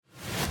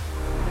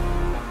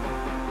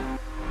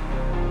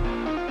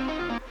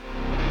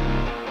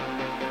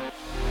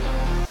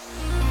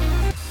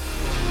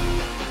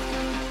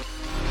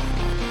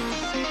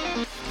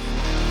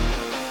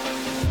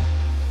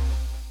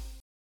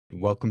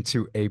Welcome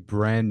to a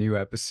brand new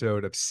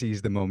episode of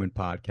Seize the Moment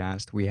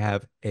podcast. We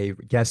have a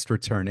guest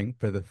returning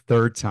for the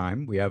third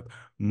time. We have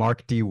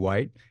Mark D.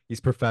 White. He's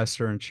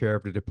professor and chair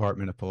of the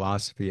Department of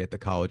Philosophy at the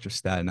College of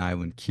Staten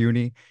Island,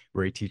 CUNY,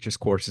 where he teaches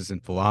courses in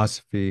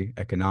philosophy,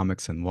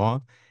 economics, and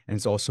law, and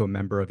is also a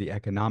member of the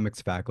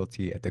economics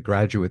faculty at the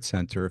Graduate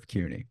Center of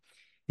CUNY.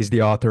 He's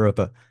the author of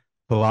A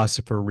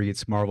Philosopher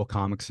Reads Marvel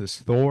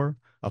Comics' Thor,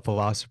 A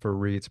Philosopher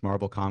Reads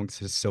Marvel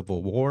Comics'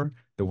 Civil War,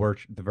 the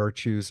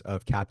virtues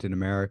of Captain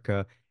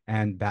America,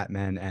 and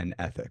Batman and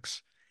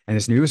Ethics. And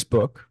his newest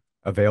book,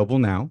 available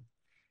now,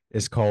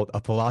 is called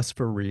A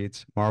Philosopher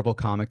Reads Marvel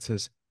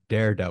Comics'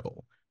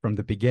 Daredevil, From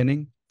the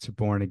Beginning to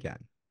Born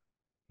Again.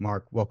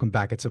 Mark, welcome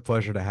back. It's a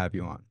pleasure to have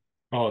you on.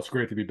 Oh, it's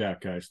great to be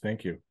back, guys.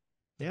 Thank you.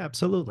 Yeah,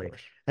 absolutely.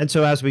 And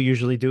so, as we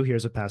usually do,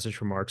 here's a passage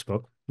from Mark's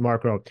book.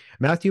 Mark wrote,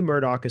 Matthew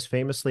Murdoch is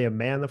famously a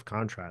man of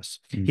contrasts.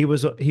 He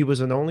was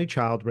an only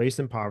child raised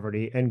in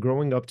poverty and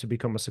growing up to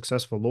become a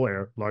successful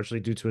lawyer, largely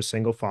due to a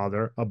single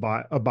father,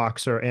 a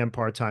boxer, and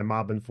part-time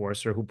mob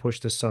enforcer who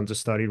pushed his son to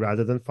study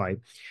rather than fight.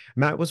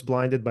 Matt was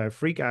blinded by a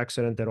freak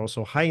accident that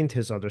also heightened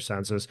his other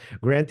senses,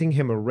 granting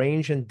him a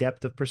range and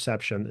depth of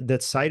perception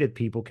that sighted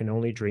people can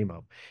only dream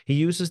of. He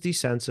uses these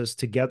senses,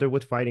 together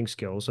with fighting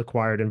skills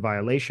acquired in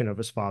violation of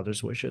his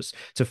father's wishes,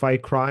 to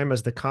fight crime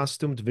as the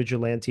costumed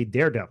vigilante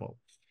Daredevil,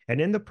 and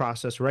in the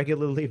process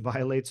regularly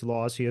violates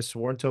laws he has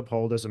sworn to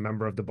uphold as a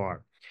member of the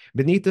bar.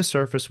 Beneath the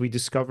surface, we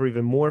discover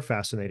even more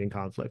fascinating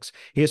conflicts.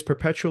 He is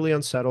perpetually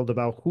unsettled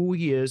about who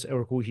he is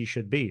or who he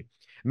should be.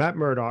 Matt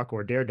Murdock,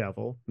 or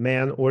Daredevil,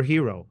 man or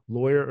hero,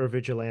 lawyer or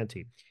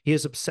vigilante. He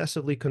is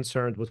obsessively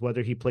concerned with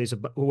whether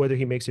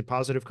he makes a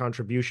positive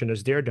contribution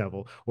as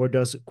Daredevil or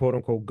does quote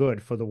unquote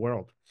good for the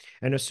world.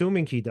 And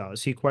assuming he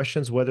does, he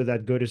questions whether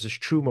that good is his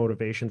true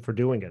motivation for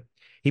doing it.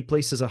 He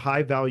places a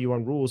high value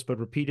on rules, but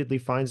repeatedly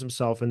finds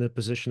himself in the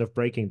position of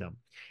breaking them.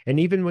 And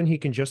even when he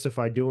can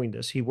justify doing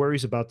this, he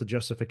worries about the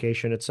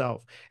justification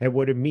itself and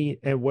what it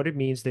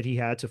means that he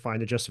had to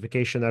find a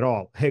justification at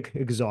all.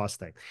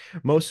 Exhausting.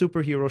 Most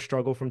superheroes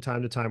struggle from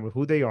time to time with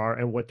who they are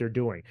and what they're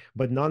doing,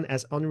 but none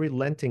as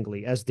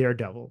unrelentingly as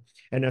Daredevil.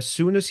 And as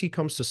soon as he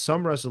comes to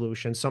some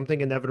resolution, something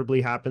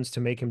inevitably happens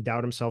to make him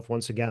doubt himself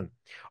once again.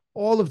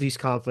 All of these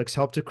conflicts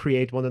help to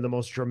create one of the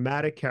most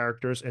dramatic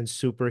characters in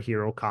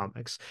superhero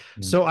comics.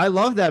 So I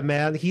love that,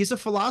 man. He's a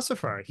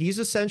philosopher. He's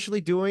essentially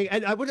doing,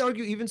 and I would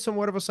argue even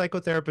somewhat of a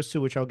psychotherapist too,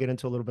 which I'll get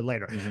into a little bit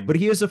later. But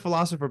he is a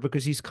philosopher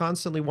because he's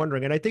constantly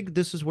wondering. And I think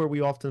this is where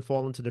we often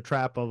fall into the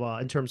trap of,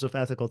 in terms of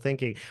ethical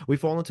thinking, we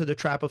fall into the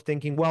trap of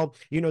thinking, well,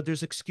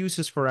 there's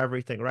excuses for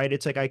everything, right?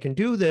 It's like, I can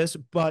do this,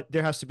 but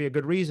there has to be a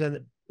good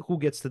reason. Who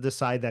gets to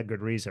decide that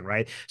good reason,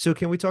 right? So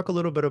can we talk a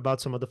little bit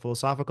about some of the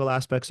philosophical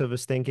aspects of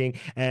his thinking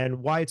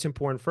and why it's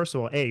important, first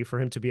of all, A,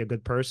 for him to be a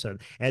good person,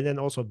 and then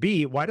also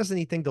B, why doesn't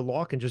he think the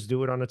law can just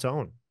do it on its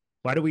own?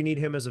 Why do we need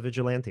him as a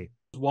vigilante?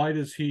 Why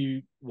does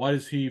he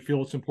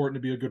feel it's important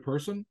to be a good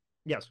person?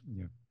 Yes.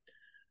 Yeah.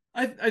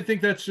 I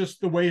think that's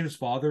just the way his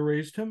father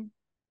raised him.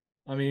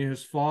 I mean,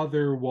 his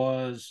father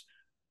was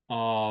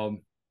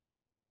in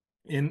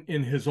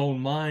his own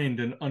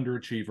mind an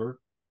underachiever.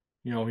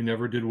 He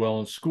never did well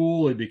in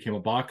school. He became a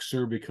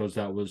boxer because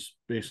that was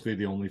basically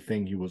the only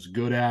thing he was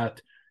good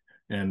at.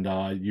 And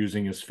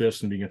using his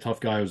fists and being a tough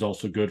guy was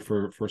also good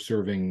for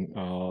serving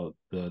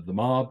the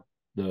mob,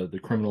 the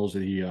criminals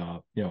that he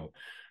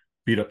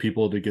beat up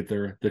people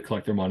to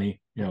collect their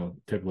money,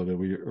 typically that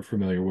we are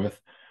familiar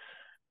with.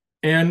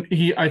 And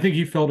I think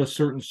he felt a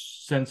certain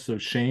sense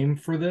of shame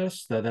for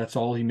this, that's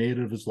all he made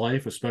of his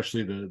life,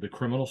 especially the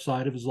criminal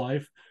side of his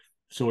life.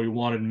 So he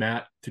wanted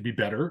Matt to be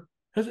better.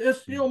 As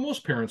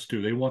most parents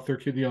do. They want their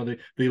kid,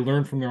 they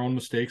learn from their own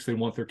mistakes. They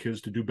want their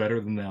kids to do better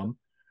than them.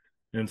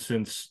 And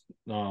since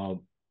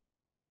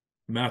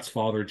Matt's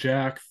father,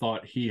 Jack,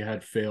 thought he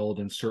had failed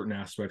in certain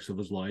aspects of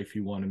his life, he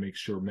wanted to make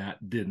sure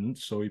Matt didn't.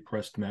 So he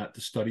pressed Matt to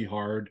study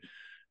hard,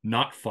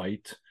 not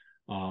fight,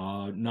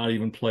 not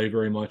even play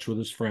very much with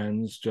his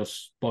friends,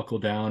 just buckle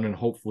down and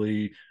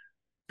hopefully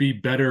be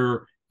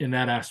better in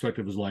that aspect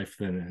of his life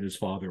than his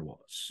father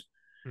was.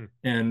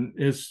 And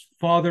his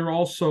father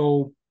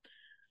also,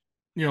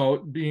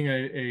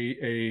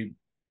 being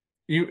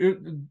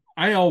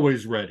I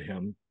always read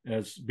him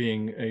as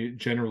being a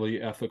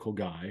generally ethical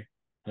guy,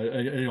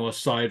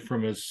 aside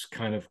from his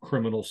kind of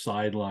criminal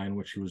sideline,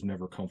 which he was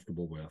never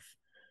comfortable with.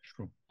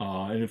 True.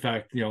 And in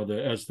fact,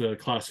 as the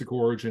classic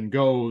origin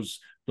goes,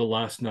 the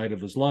last night of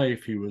his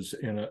life, he was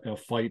in a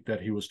fight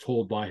that he was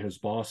told by his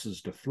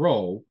bosses to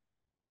throw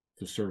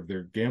to serve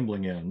their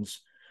gambling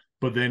ends.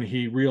 But then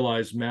he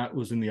realized Matt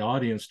was in the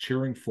audience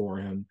cheering for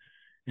him.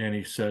 And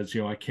he says,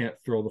 I can't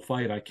throw the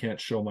fight. I can't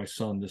show my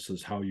son this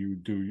is how you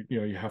do,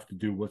 you have to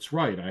do what's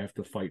right. I have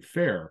to fight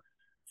fair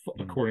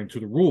according to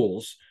the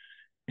rules.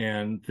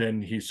 And then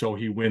he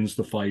wins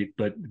the fight,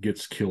 but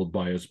gets killed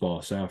by his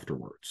boss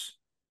afterwards.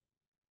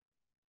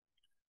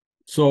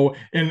 So,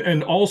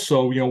 and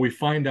also, we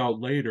find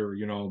out later,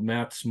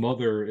 Matt's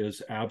mother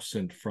is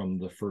absent from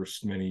the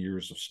first many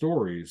years of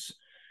stories.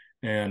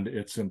 And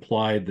it's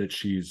implied that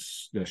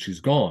she's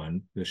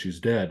gone, that she's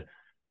dead.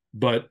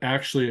 But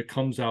actually, it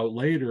comes out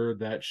later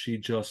that she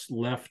just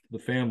left the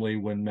family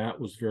when Matt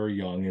was very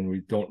young, and we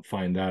don't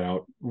find that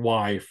out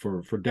why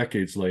for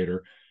decades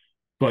later.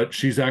 But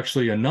she's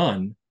actually a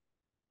nun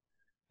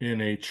in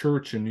a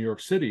church in New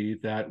York City,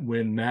 that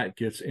when Matt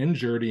gets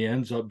injured, he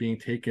ends up being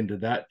taken to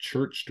that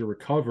church to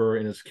recover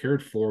and is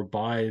cared for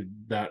by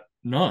that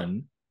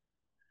nun.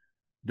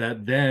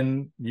 That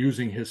then,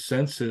 using his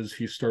senses,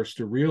 he starts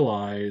to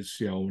realize,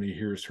 when he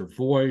hears her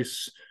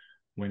voice,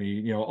 when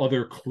he,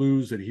 other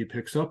clues that he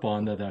picks up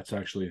on, that that's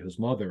actually his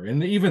mother.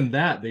 And even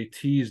that they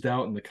teased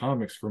out in the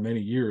comics for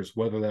many years,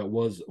 whether that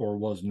was or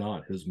was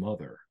not his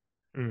mother.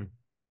 Mm.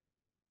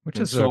 Which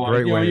And is a so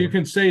great way. you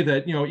can say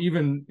that,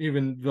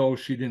 even though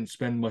she didn't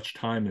spend much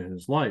time in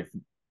his life,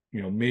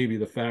 maybe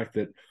the fact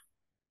that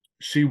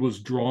she was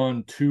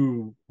drawn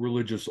to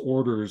religious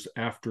orders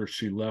after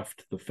she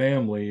left the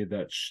family,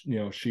 that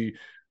she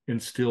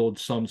instilled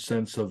some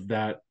sense of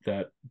that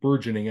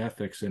burgeoning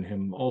ethics in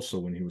him also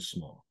when he was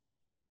small.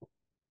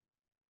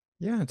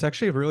 Yeah, it's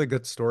actually really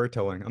good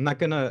storytelling. I'm not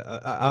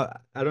gonna.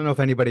 I don't know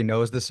if anybody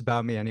knows this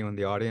about me, anyone in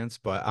the audience,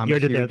 but I'm a You're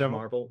the huge Daredevil.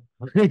 Marvel.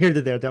 You're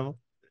the Daredevil.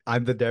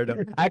 I'm the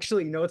Daredevil.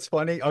 Actually, what's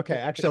funny? Okay,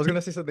 actually, I was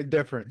gonna say something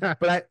different,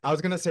 but I was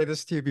gonna say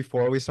this to you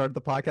before we started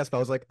the podcast. But I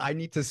was like, I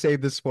need to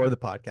save this for the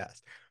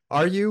podcast.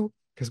 Are you?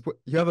 Because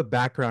you have a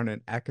background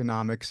in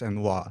economics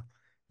and law.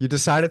 You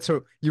decided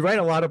to. You write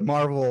a lot of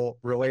Marvel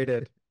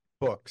related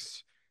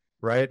books,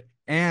 right?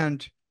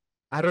 And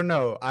I don't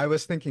know. I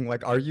was thinking,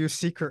 like, are you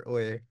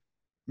secretly?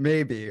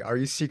 Maybe. Are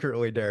you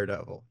secretly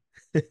Daredevil?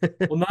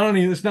 Well, not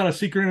only it's not a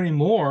secret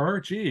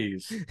anymore.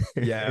 Jeez,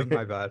 Yeah,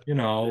 my bad.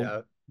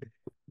 Yeah.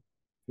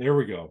 there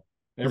we go.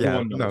 Yeah,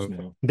 Everyone knows no.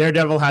 now.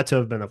 Daredevil had to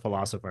have been a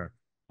philosopher.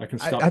 I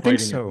can I stop think fighting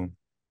it. so.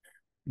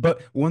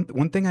 But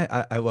one thing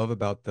I love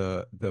about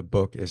the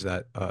book is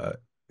that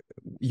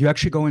you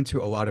actually go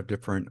into a lot of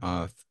different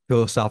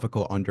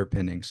philosophical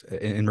underpinnings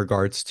in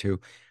regards to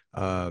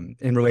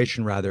in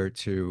relation rather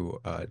to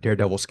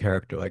Daredevil's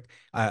character. Like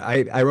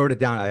I wrote it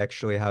down. I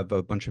actually have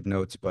a bunch of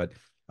notes, but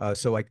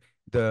so like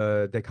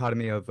the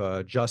dichotomy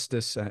of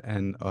justice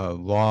and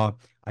law,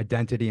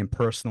 identity and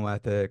personal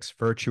ethics,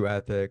 virtue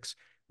ethics,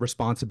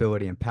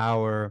 responsibility and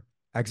power,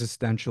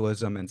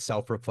 existentialism and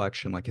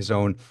self-reflection, like his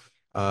own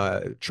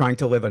trying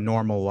to live a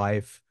normal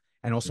life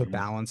and also Mhm.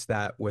 balance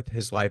that with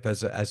his life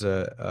as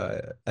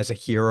a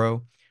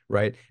hero,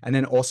 right? And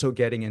then also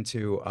getting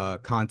into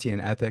Kantian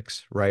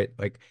ethics, right?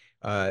 Like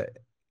uh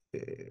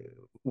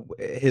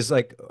his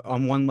like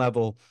on one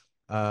level,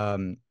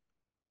 um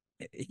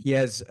he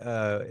has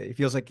it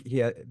feels like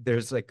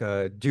there's like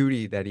a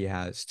duty that he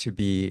has to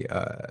be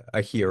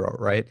a hero,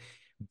 right?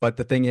 But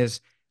the thing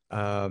is,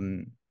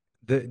 um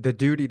the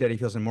duty that he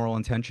feels in moral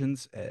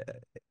intentions,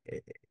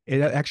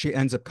 it actually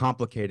ends up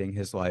complicating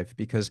his life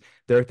because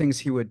there are things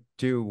he would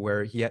do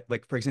where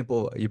like for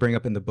example, you bring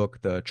up in the book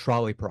the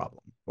trolley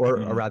problem, or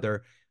Mhm.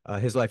 rather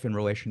his life in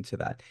relation to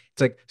that.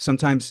 It's like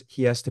sometimes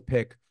he has to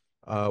pick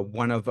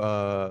one of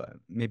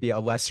maybe a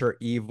lesser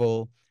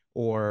evil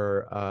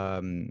or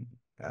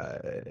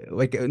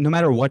like no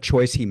matter what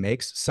choice he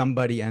makes,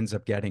 somebody ends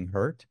up getting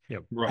hurt.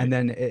 Yep. Right. And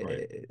then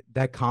Right.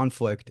 that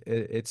conflict,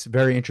 it's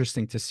very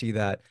interesting to see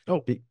that.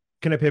 Oh, Be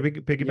can I yeah,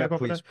 piggyback off of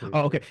please, that? please.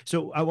 Oh, okay.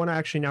 So I want to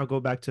actually now go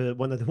back to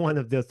one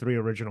of the three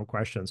original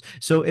questions.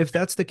 So if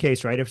that's the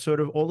case, right? If sort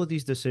of all of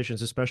these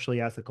decisions, especially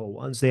ethical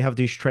ones, they have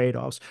these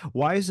trade-offs.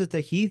 Why is it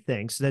that he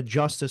thinks that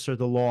justice or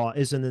the law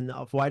isn't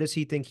enough? Why does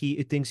he think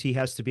he thinks he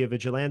has to be a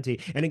vigilante?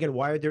 And again,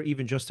 why are there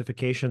even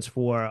justifications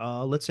for,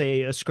 let's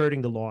say,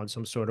 skirting the law in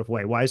some sort of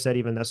way? Why is that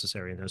even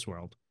necessary in this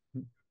world?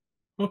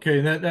 Okay,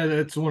 and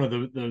that's one of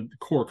the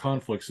core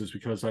conflicts, is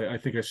because I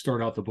think I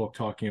start out the book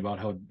talking about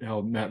how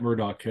Matt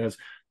Murdock has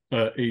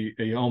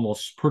a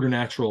almost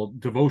preternatural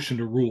devotion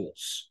to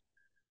rules.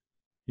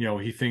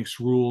 He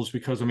thinks rules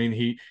because, I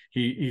mean,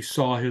 he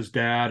saw his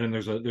dad, and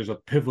there's a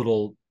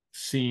pivotal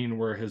scene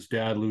where his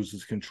dad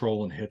loses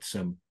control and hits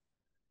him,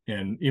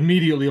 and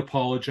immediately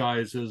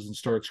apologizes and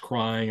starts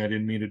crying. I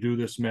didn't mean to do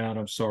this, Matt.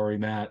 I'm sorry,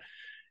 Matt.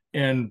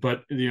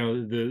 But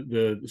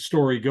the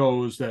story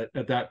goes that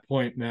at that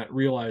point Matt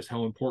realized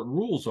how important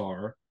rules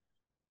are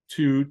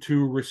to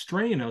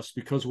restrain us,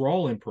 because we're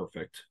all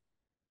imperfect.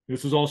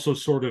 This is also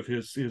sort of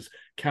his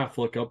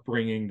Catholic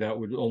upbringing that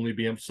would only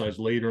be emphasized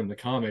later in the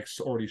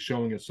comics, already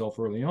showing itself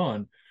early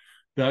on,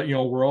 that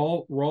we're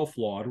all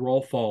flawed, we're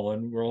all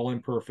fallen, we're all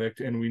imperfect,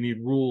 and we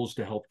need rules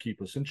to help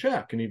keep us in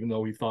check. And even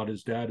though he thought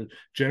his dad is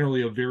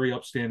generally a very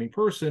upstanding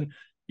person,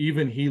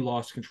 even he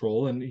lost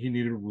control, and he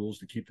needed rules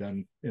to keep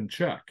that in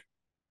check.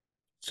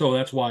 So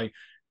that's why,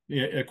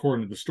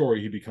 according to the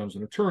story, he becomes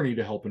an attorney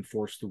to help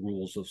enforce the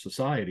rules of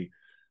society.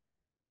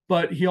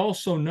 But he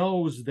also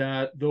knows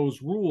that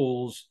those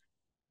rules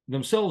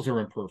themselves are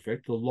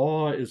imperfect. The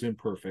law is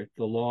imperfect.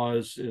 The law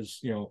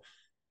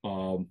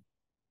um,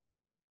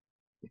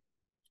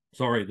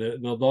 the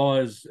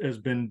law has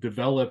been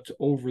developed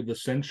over the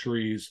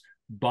centuries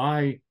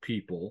by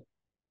people,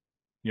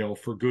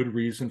 for good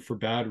reason, for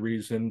bad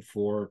reason,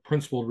 for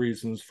principled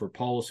reasons, for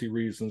policy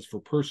reasons, for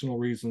personal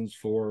reasons,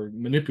 for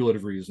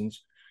manipulative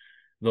reasons.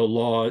 the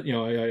law,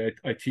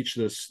 I teach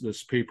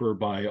this paper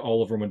by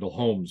Oliver Wendell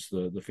Holmes,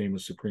 the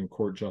famous Supreme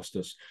Court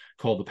justice,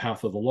 called The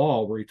Path of the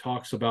Law, where he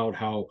talks about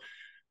how,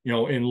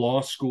 in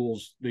law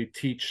schools, they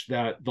teach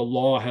that the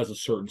law has a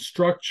certain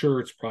structure.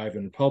 It's private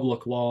and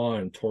public law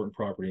and tort and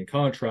property and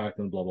contract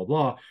and blah, blah,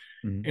 blah.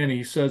 Mhm. And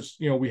he says,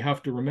 we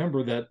have to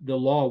remember that the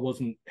law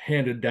wasn't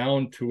handed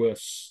down to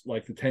us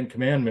like the Ten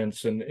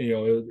Commandments and,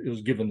 it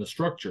was given the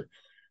structure.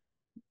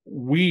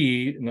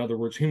 We, in other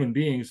words, human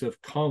beings,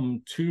 have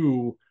come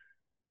to,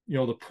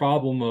 the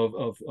problem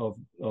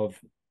of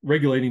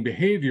regulating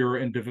behavior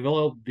and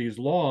develop these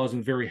laws in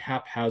a very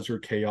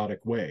haphazard,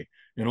 chaotic way.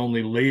 And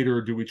only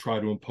later do we try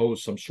to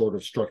impose some sort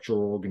of structure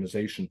or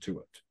organization to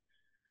it.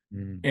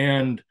 Mm.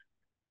 And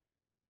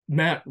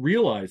Matt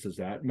realizes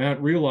that.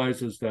 Matt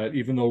realizes that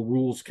even though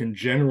rules can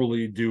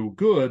generally do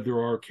good,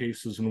 there are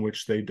cases in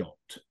which they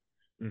don't.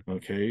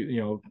 Okay,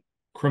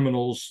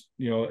 criminals,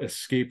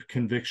 escape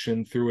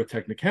conviction through a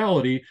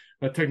technicality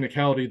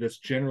that's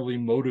generally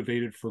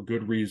motivated for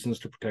good reasons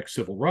to protect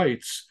civil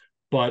rights,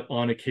 but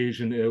on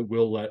occasion it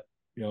will let,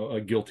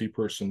 a guilty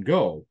person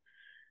go.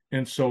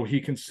 And so he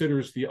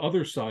considers the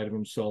other side of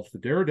himself, the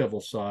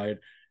Daredevil side,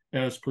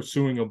 as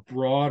pursuing a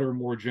broader,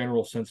 more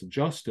general sense of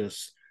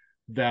justice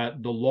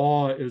that the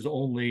law is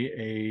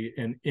only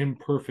an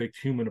imperfect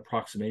human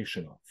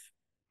approximation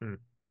of.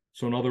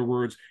 So in other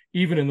words,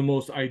 even in the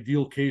most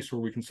ideal case where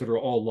we consider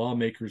all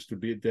lawmakers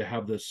to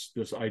have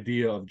this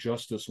idea of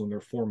justice when they're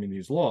forming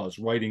these laws,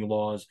 writing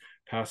laws,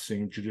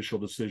 passing judicial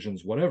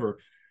decisions, whatever,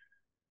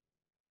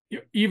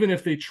 even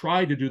if they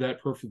tried to do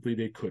that perfectly,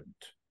 they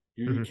couldn't.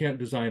 You can't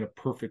design a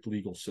perfect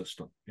legal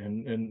system.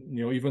 And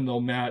even though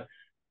Matt,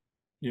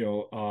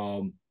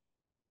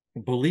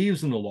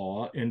 believes in the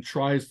law and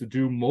tries to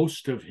do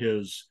most of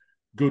his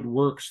good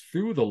works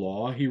through the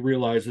law, he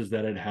realizes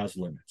that it has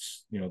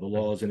limits. The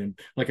law is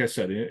like I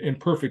said, an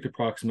imperfect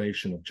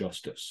approximation of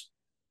justice.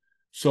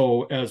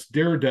 So as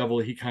Daredevil,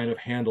 he kind of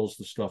handles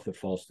the stuff that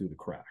falls through the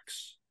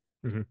cracks.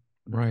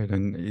 Right.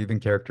 And even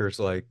characters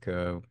like,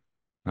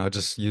 I'll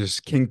just use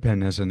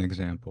Kingpin as an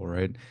example,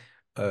 right?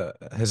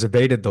 Has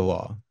evaded the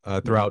law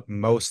throughout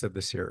most of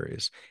the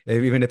series.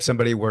 Even if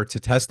somebody were to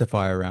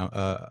testify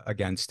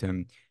against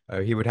him,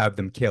 he would have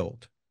them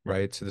killed,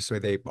 right? So this way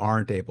they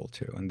aren't able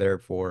to, and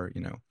therefore,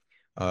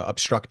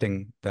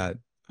 obstructing that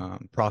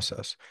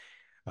process.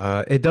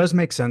 It does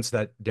make sense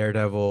that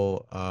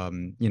Daredevil,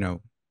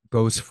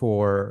 goes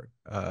for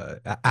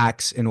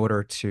acts in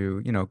order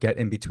to, get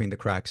in between the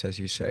cracks, as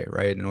you say,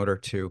 right? In order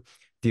to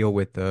deal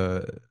with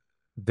the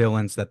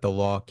villains that the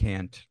law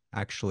can't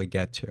actually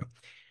get to.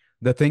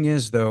 The thing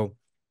is, though,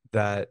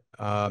 that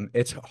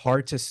it's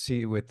hard to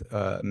see with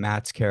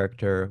Matt's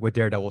character, with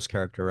Daredevil's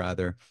character,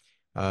 rather.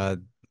 Uh,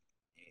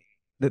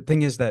 the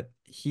thing is that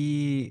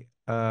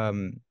a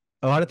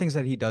lot of things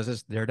that he does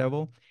as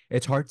Daredevil,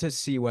 it's hard to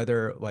see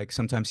whether, like,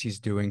 sometimes he's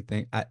doing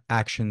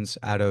actions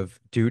out of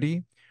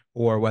duty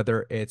or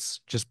whether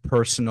it's just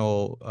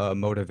personal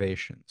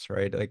motivations,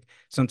 right? Like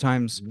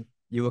sometimes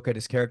you look at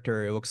his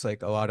character, it looks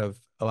like a lot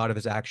of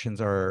his actions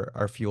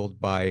are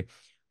fueled by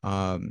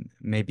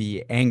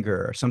maybe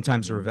anger,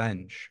 sometimes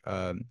revenge,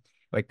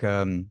 like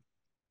um,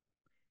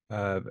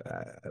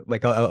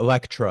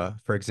 Elektra,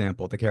 for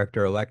example, the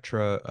character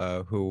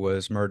Elektra, who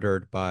was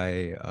murdered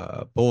by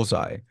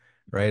Bullseye,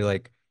 right?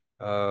 Like,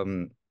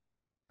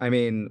 I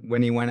mean,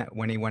 when he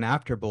went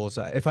after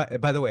Bullseye,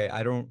 by the way,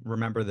 I don't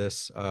remember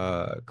this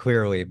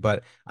clearly,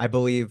 but I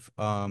believe,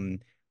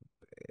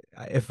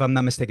 if I'm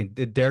not mistaken,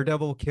 did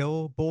Daredevil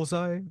kill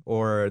Bullseye,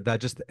 or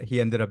that just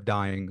he ended up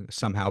dying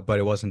somehow, but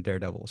it wasn't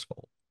Daredevil's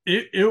fault?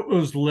 It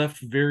was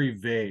left very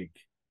vague,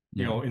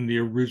 Yeah. in the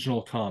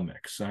original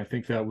comics. I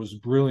think that was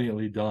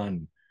brilliantly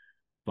done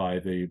by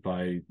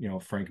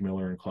Frank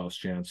Miller and Klaus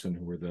Janson,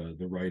 who were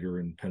the writer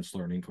and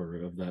penciler and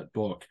inker of that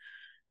book.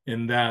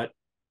 In that,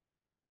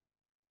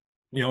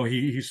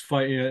 he's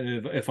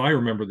fighting, if I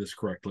remember this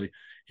correctly,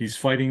 he's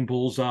fighting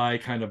Bullseye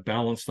kind of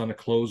balanced on a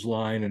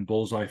clothesline, and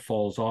Bullseye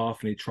falls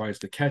off and he tries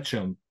to catch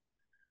him.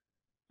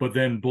 But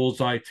then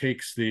Bullseye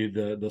takes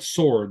the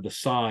sword, the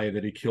sai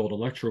that he killed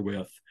Elektra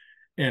with,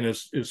 and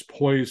is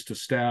poised to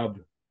stab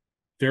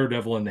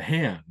Daredevil in the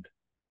hand.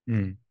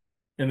 Mm.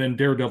 And then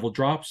Daredevil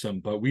drops him,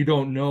 but we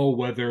don't know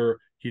whether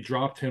he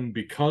dropped him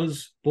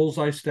because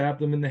Bullseye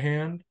stabbed him in the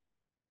hand,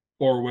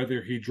 or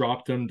whether he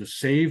dropped him to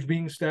save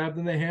being stabbed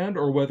in the hand,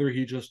 or whether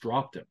he just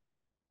dropped him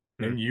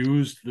and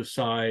used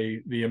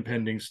the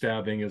impending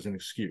stabbing as an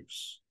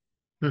excuse.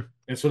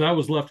 And so that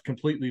was left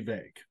completely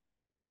vague.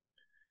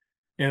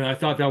 And I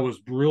thought that was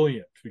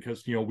brilliant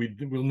because,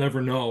 we'll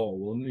never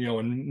know,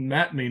 and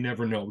Matt may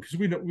never know, because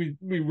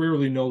we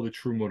rarely know the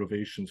true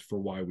motivations for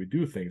why we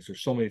do things.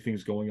 There's so many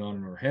things going on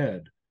in our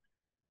head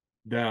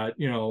that,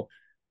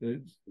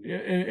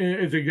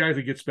 and the guy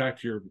that gets back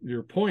to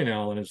your point,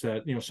 Alan, is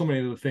that, so many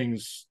of the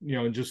things,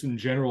 just in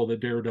general that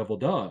Daredevil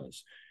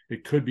does,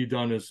 it could be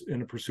done as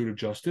in a pursuit of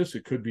justice.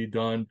 It could be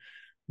done,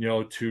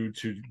 to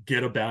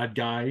get a bad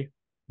guy,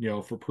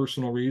 for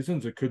personal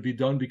reasons. It could be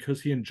done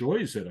because he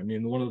enjoys it. I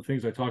mean, one of the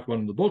things I talk about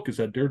in the book is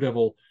that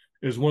Daredevil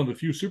is one of the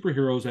few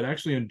superheroes that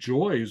actually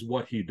enjoys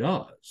what he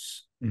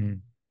does.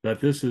 Mhm. That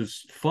this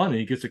is fun,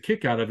 he gets a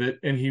kick out of it,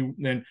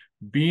 and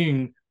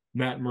being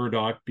Matt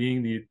Murdock,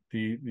 being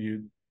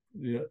the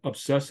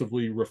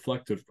obsessively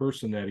reflective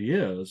person that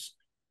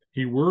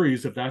he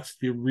worries if that's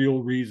the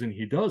real reason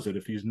he does it,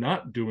 if he's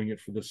not doing it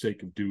for the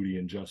sake of duty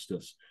and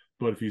justice,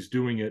 but if he's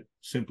doing it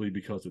simply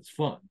because it's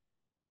fun.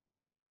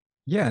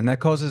 Yeah, and that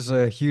causes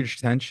a huge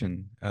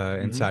tension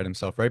Mm-hmm. inside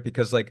himself, right?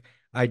 Because like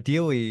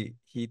ideally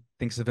he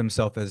thinks of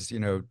himself as,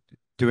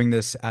 doing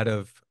this out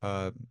of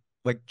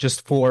like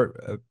just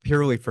for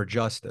purely for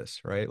justice,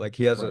 right? Like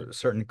he has Right. a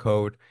certain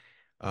code,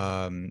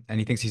 and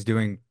he thinks he's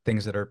doing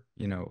things that are,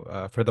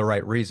 for the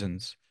right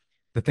reasons.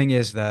 The thing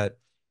is that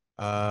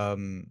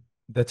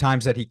the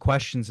times that he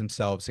questions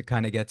himself, it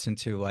kind of gets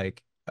into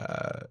like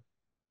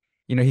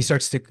he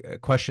starts to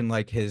question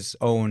like his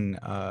own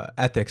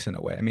ethics in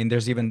a way. I mean,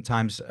 there's even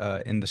times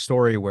in the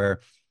story where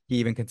he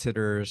even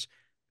considers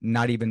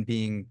not even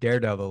being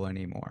Daredevil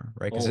anymore,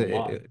 right? Because Oh, a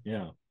lot.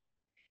 Yeah.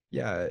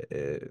 yeah,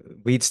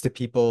 it leads to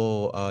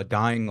people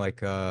dying.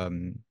 Like, I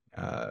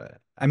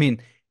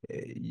mean,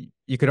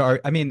 you could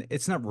argue. I mean,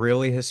 it's not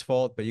really his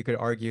fault, but you could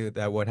argue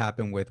that what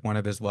happened with one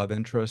of his love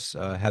interests,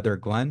 Heather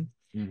Glenn.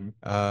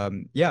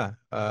 Mm-hmm. Yeah,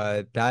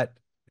 that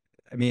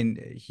I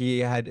mean, he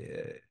had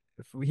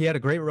a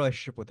great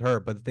relationship with her,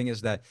 but the thing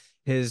is that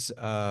his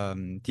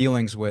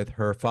dealings with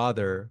her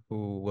father,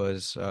 who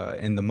was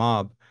in the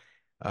mob,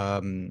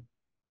 um,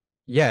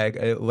 yeah,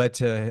 it led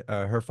to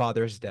her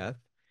father's death,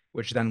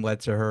 which then led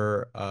to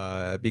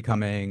her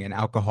becoming an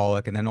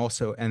alcoholic, and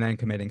then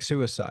committing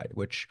suicide,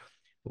 which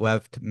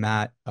left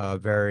Matt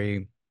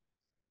very,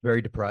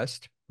 very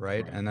depressed,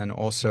 right? Right. And then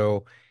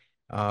also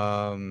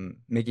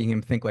making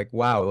him think like,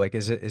 wow, like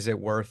is it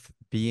worth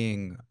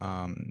being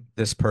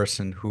this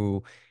person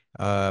who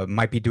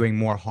might be doing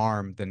more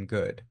harm than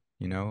good,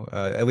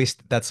 at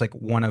least that's like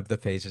one of the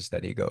phases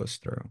that he goes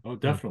through. Oh,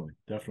 definitely,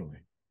 definitely.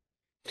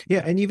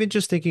 Yeah, and even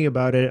just thinking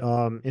about it,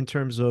 in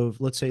terms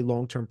of let's say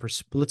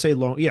let's say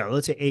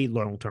a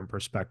long-term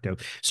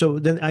perspective. So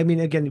then, I mean,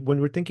 again, when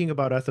we're thinking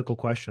about ethical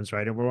questions,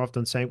 right, and we're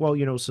often saying, well,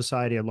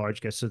 society at large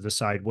gets to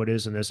decide what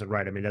is and isn't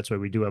right. I mean, that's why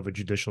we do have a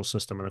judicial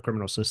system and a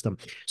criminal system.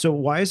 So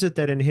why is it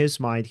that in his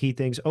mind he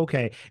thinks,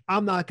 okay,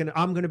 I'm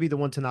gonna be the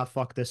one to not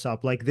fuck this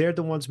up. Like they're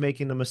the ones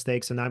making the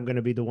mistakes, and I'm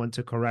gonna be the one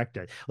to correct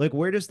it. Like,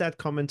 where does that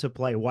come into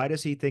play? Why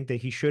does he think that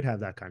he should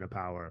have that kind of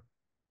power?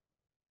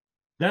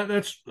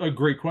 That's a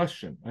great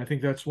question. I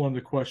think that's one of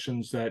the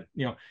questions that,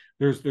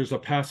 there's a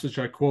passage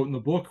I quote in the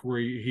book where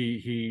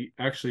he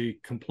actually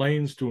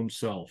complains to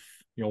himself,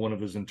 one of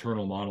his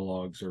internal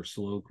monologues or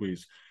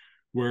soliloquies,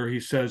 where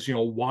he says,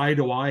 why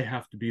do I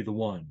have to be the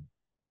one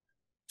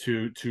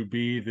to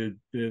be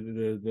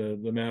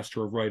the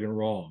master of right and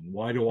wrong?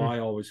 Why do Hmm. I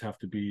always have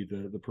to be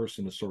the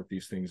person to sort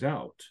these things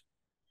out?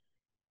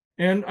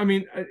 And I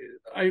mean,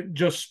 I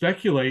just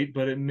speculate,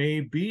 but it may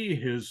be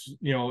his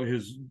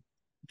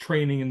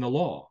training in the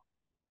law,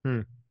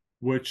 Hmm.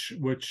 which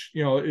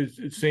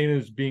it's same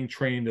as being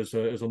trained as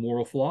a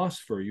moral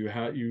philosopher.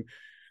 You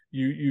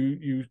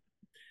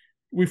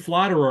we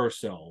flatter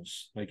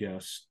ourselves, I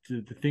guess,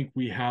 to think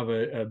we have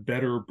a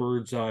better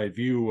bird's eye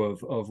view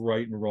of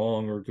right and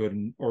wrong or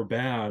good or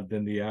bad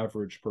than the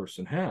average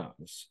person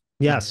has,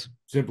 Yes.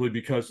 simply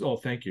because, oh,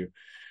 thank you.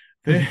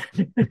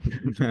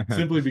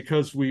 Simply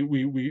because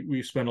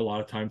we spend a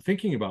lot of time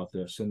thinking about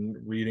this and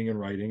reading and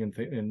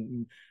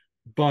writing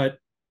but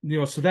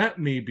so that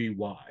may be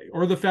why,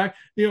 or the fact,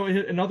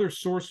 another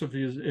source of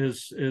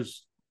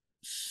his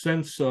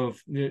sense of,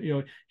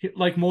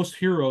 like most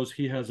heroes,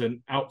 he has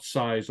an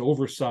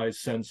oversized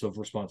sense of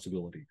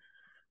responsibility,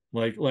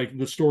 like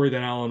the story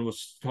that Alan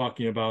was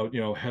talking about,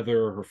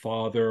 Heather, her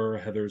father,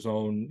 Heather's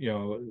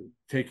own,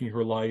 taking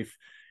her life,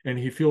 and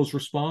he feels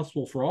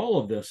responsible for all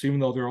of this, even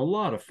though there are a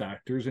lot of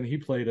factors, and he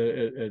played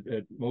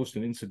at most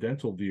an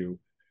incidental view.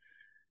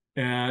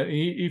 And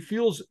he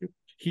feels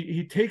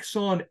he takes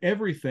on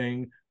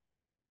everything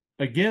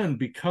again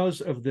because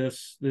of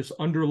this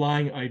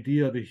underlying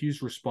idea that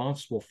he's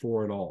responsible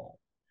for it all.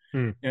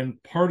 Hmm.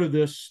 And part of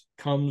this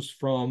comes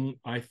from,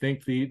 I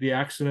think, the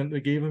accident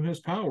that gave him his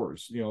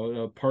powers.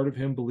 Part of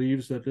him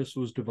believes that this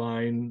was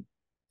divine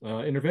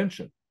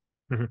intervention,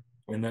 Mhm.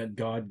 and that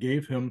God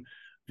gave him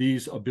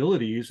these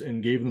abilities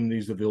and gave them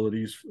these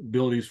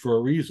abilities for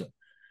a reason.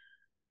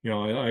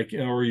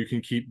 Or you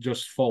can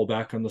just fall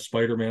back on the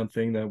Spider-Man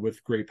thing, that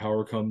with great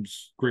power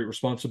comes great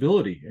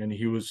responsibility. And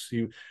he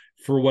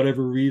for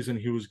whatever reason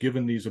he was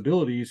given these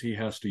abilities, he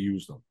has to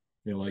use them.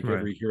 Like Right.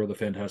 every hero of the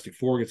Fantastic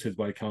Four gets hit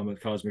by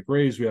cosmic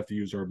rays, we have to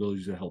use our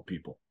abilities to help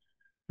people.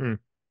 Hmm.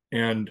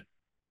 And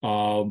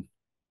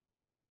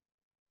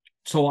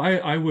so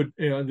I would,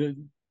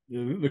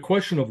 the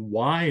question of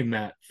why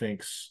Matt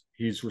thinks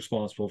he's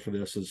responsible for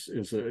this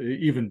is an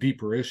even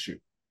deeper issue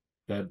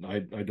that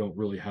I don't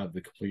really have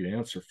the complete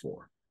answer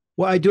for.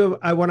 Well,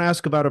 I want to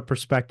ask about a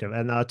perspective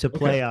and to Okay.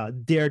 play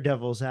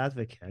Daredevil's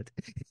advocate.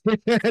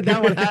 That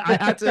one, I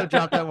had to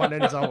drop that one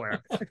in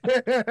somewhere.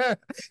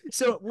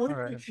 So, All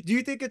right. do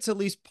you think it's at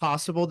least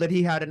possible that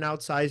he had an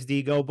outsized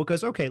ego?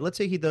 Because, okay, let's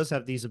say he does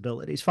have these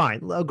abilities.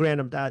 Fine, I'll grant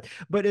him that.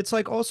 But it's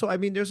like also, I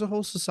mean, there's a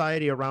whole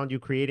society around you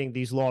creating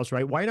these laws,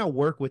 right? Why not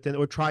work within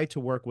or try to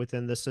work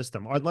within the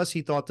system? Unless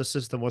he thought the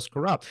system was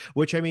corrupt,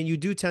 which I mean, you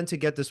do tend to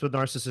get this with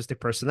narcissistic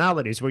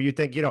personalities where you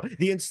think,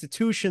 the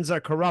institutions are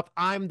corrupt.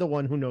 I'm the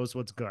one who knows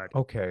what's good.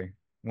 Okay.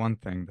 One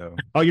thing though.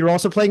 Oh, you're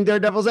also playing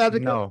Daredevil's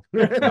advocate? No,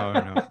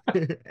 no,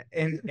 no.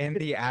 In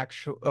the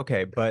actual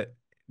okay, but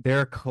there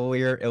are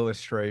clear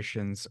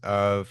illustrations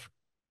of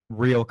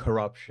real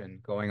corruption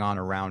going on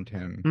around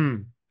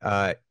him.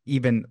 Hmm.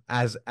 Even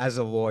as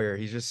a lawyer,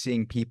 he's just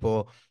seeing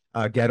people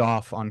get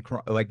off on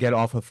like get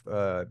off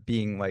of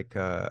being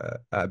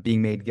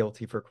made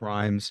guilty for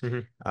crimes.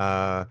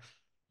 Mhm.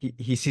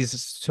 He sees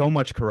so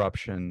much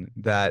corruption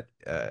that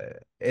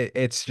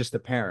it's just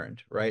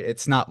apparent, right?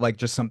 It's not like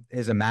just some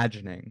his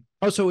imagining.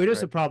 Oh, so it is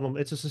Right. a problem.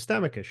 It's a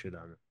systemic issue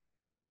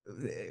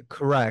then.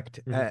 Correct.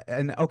 Mhm.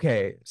 And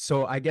okay,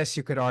 so I guess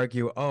you could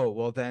argue, oh,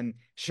 well, then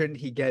shouldn't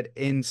he get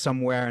in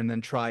somewhere and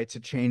then try to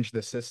change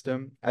the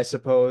system? I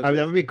suppose. I mean,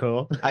 that would be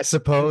cool. I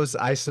suppose.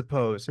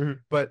 Mhm.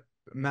 But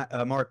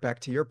Mark, back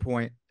to your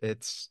point,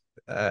 it's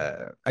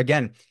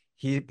again,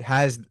 he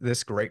has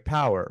this great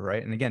power,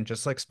 right? And again,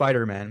 just like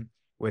Spider-Man,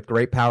 with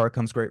great power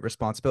comes great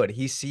responsibility.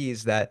 He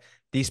sees that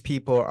these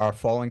people are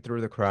falling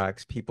through the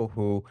cracks, people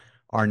who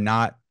are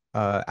not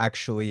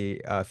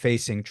actually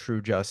facing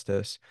true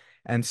justice.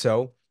 And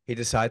so he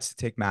decides to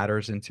take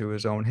matters into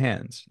his own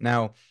hands.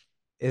 Now,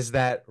 is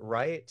that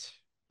right?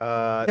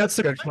 That's That's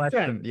a the good question.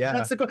 question. Yeah.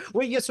 That's the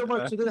wait. Yeah. So,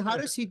 Mark. Uh, So then, how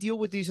does he deal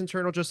with these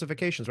internal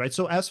justifications, right?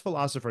 So, as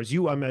philosophers,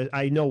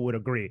 I know would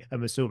agree.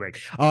 I'm assuming.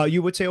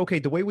 You would say, okay,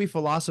 the way we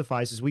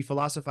philosophize is we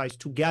philosophize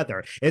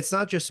together. It's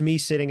not just me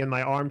sitting in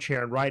my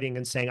armchair and writing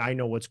and saying I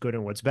know what's good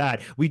and what's bad.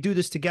 We do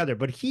this together.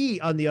 But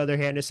he, on the other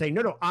hand, is saying,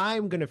 no, no,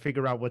 I'm going to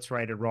figure out what's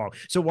right and wrong.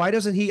 So, why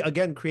doesn't he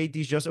again create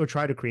these or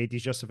try to create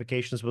these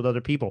justifications with other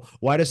people?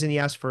 Why doesn't he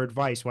ask for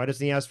advice? Why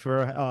doesn't he ask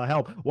for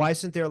help? Why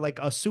isn't there like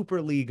a super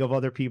league of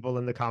other people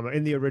in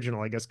the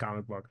original, I guess,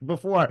 comic book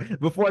before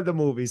the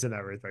movies and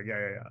everything?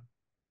 Yeah.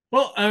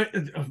 Well,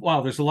 wow,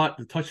 there's a lot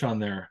to touch on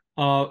there.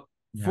 For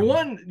yeah.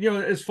 one,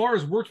 as far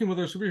as working with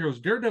our superheroes,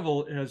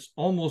 Daredevil has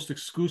almost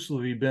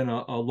exclusively been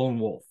a lone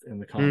wolf in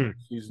the Mm.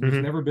 comics. He's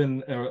Hmm. never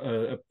been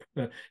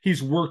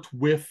he's worked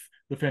with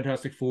the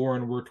Fantastic Four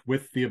and worked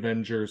with the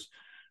Avengers,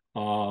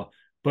 uh,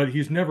 but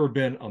he's never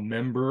been a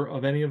member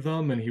of any of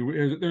them. And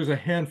there's a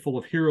handful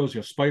of heroes.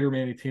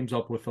 Spider-Man he teams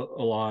up with a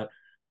lot.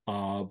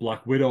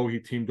 Black Widow he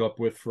teamed up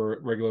with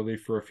regularly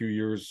for a few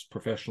years,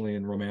 professionally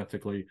and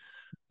romantically.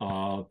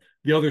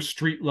 The other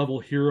street level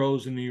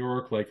heroes in New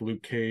York, like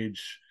Luke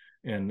Cage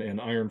and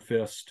Iron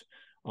Fist,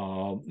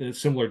 it's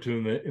similar to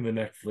in the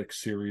Netflix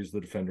series, the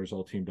Defenders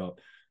all teamed up.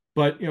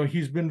 But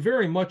he's been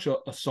very much a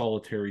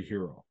solitary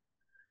hero.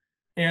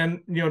 And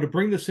to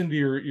bring this into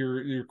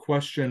your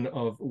question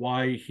of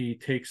why he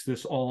takes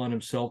this all on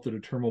himself to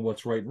determine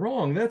what's right and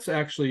wrong, that's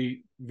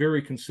actually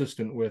very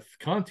consistent with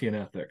Kantian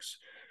ethics,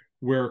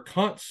 where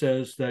Kant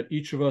says that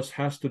each of us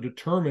has to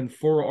determine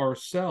for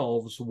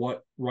ourselves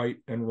what right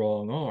and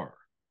wrong are.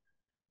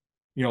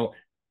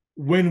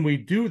 When we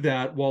do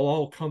that, we'll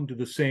all come to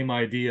the same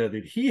idea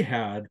that he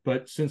had,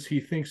 but since he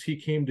thinks he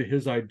came to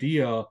his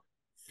idea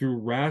through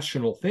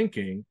rational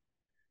thinking,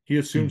 he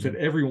assumes that Mhm.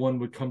 everyone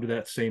would come to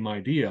that same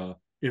idea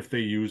if they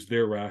use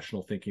their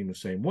rational thinking the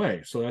same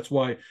way. So that's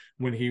why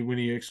when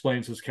he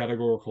explains his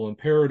categorical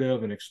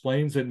imperative and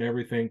explains it and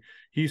everything,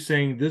 he's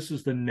saying this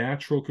is the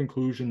natural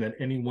conclusion that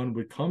anyone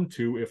would come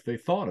to if they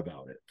thought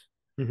about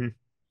it. Hmm.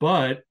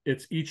 But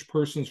it's each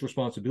person's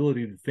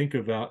responsibility to think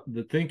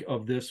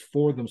of this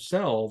for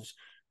themselves,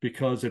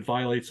 because it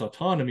violates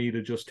autonomy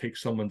to just take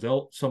someone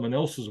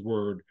else's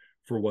word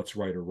for what's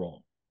right or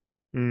wrong.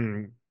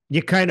 Mm.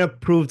 You kind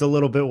of proved a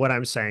little bit what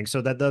I'm saying.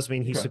 So that does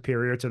mean he's Okay.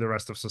 superior to the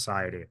rest of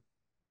society.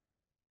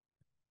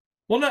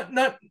 Well,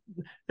 not.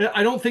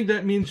 I don't think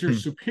that means you're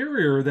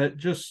superior. That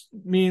just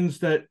means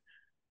that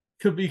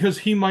because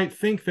he might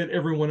think that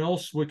everyone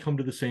else would come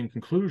to the same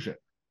conclusion,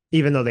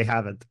 Even though they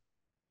haven't.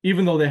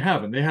 even though they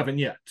haven't. They haven't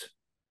yet.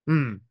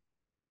 Mm.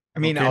 I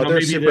mean, Okay, now other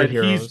maybe that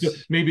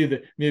superheroes. maybe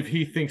that if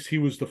he thinks he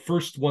was the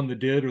first one that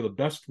did or the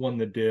best one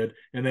that did,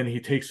 and then he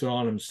takes it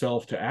on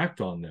himself to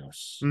act on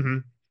this. Hmm.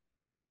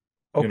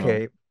 You know,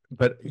 Okay,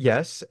 but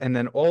yes, and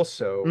then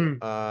also,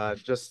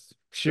 Mm. just to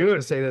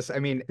Shoot. say this, I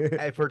mean,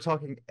 if we're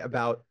talking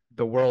about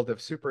the world of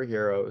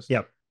superheroes,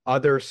 Yep.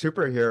 other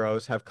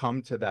superheroes have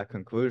come to that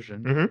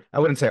conclusion. Hmm. I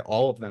wouldn't say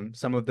all of them.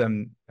 Some of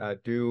them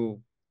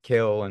do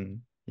kill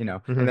and Hmm.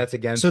 and that's So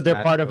against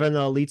they're part of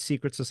natural. an elite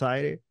secret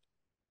society.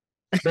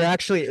 There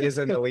actually is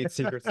an elite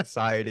secret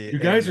society You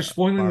guys in are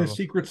spoiling the Marvel.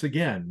 secrets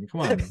again.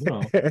 Come on,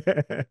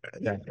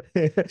 Yeah.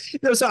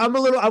 No, so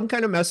I'm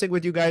kind of messing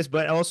with you guys,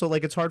 but also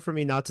like it's hard for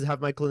me not to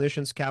have my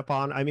clinician's cap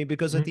on. I mean,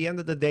 because at Mhm. the end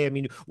of the day, I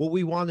mean, what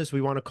we want is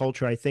we want a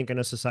culture, I think, in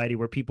a society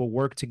where people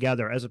work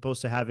together as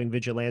opposed to having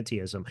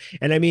vigilantism.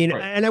 And I mean,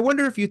 Right. and I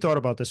wonder if you thought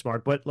about this,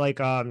 Mark, but like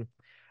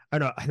I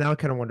know now I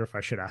kind of wonder if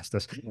I should ask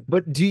this,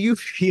 but do you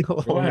feel,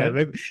 Go oh man,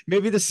 ahead.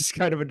 maybe this is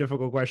kind of a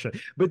difficult question,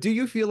 but do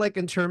you feel like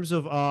in terms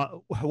of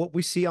what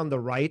we see on the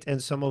right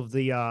and some of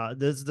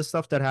the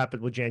stuff that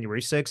happened with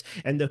January 6th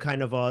and the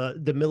kind of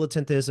the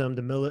militantism,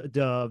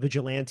 the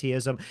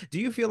vigilantism, do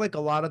you feel like a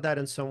lot of that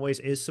in some ways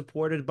is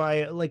supported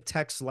by like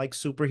texts like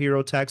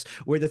superhero texts,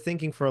 where the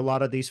thinking for a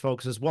lot of these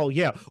folks is, well,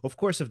 yeah, of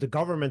course, if the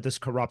government is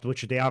corrupt,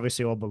 which they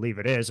obviously all believe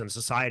it is, and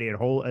society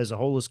as a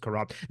whole is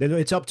corrupt, then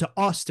it's up to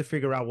us to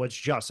figure out what's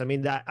just. I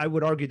mean, that I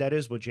would argue that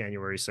is what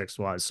January 6th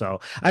was.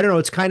 So I don't know.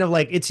 It's kind of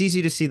like it's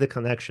easy to see the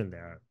connection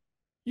there.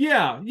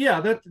 Yeah,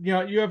 that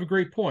you have a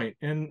great point.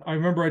 And I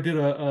remember I did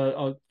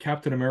a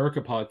Captain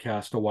America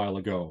podcast a while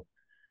ago.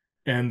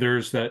 And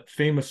there's that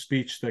famous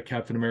speech that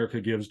Captain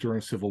America gives during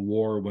Civil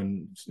War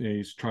when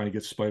he's trying to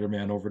get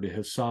Spider-Man over to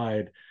his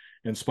side.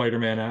 And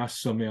Spider-Man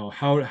asks him,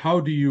 how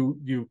do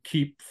you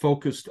keep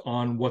focused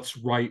on what's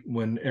right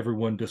when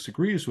everyone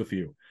disagrees with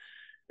you?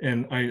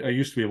 And I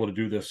used to be able to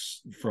do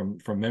this from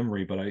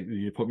memory, but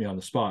you put me on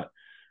the spot.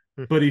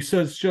 But he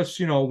says, just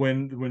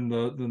when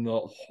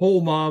the whole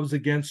mob's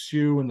against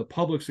you and the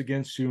public's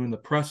against you and the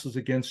press is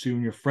against you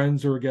and your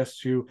friends are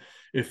against you,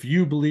 if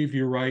you believe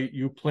you're right,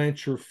 you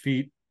plant your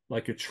feet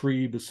like a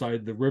tree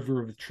beside the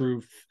river of the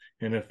truth.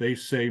 And if they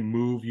say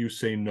move, you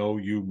say no,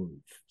 you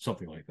move.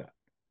 Something like that.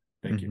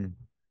 Thank you.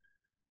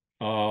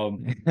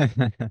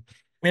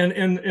 And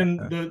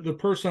the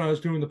person I was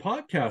doing the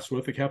podcast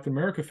with, the Captain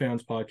America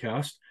fans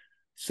podcast,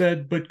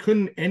 said, but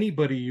couldn't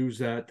anybody use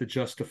that to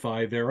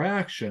justify their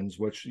actions,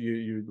 which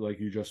you like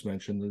you just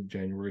mentioned, the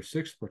January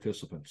 6th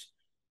participants.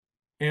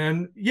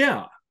 And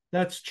yeah,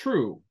 that's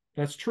true.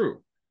 That's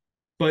true.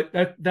 But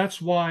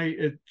that's why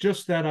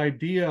just that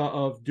idea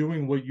of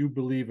doing what you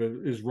believe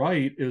is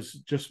right is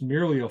just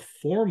merely a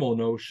formal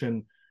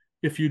notion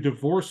if you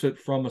divorce it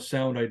from a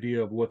sound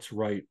idea of what's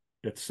right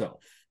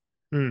itself.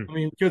 Mm. I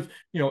mean, because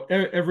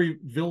every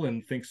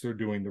villain thinks they're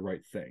doing the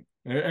right thing.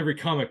 Every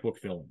comic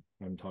book villain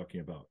I'm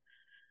talking about.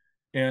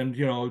 And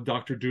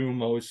Dr.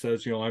 Doom always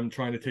says, I'm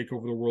trying to take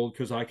over the world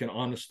because I can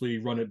honestly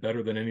run it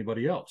better than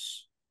anybody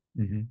else.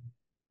 Mm-hmm.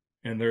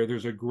 And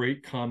there's a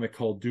great comic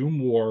called Doom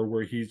War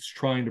where he's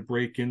trying to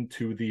break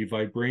into the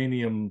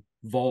vibranium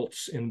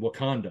vaults in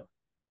Wakanda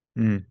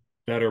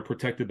that are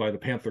protected by the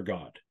Panther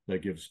God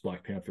that gives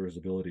Black Panther his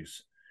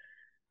abilities.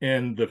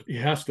 And he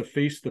has to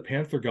face the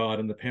Panther God,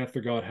 and the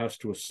Panther God has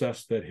to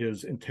assess that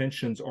his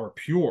intentions are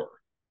pure.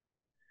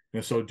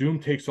 And so Doom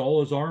takes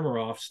all his armor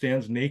off,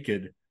 stands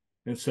naked,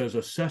 and says,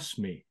 assess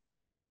me.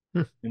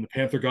 And the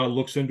Panther God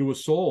looks into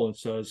his soul and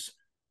says,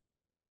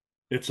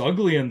 it's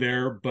ugly in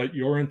there, but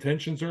your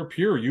intentions are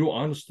pure. You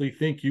honestly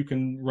think you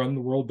can run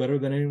the world better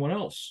than anyone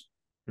else.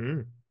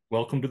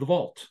 Welcome to the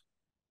vault.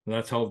 And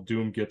that's how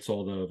Doom gets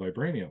all the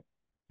vibranium.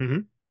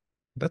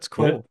 That's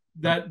But cool.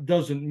 that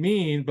doesn't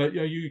mean, but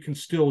you can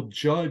still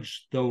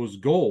judge those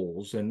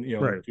goals and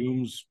Right.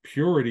 Doom's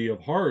purity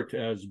of heart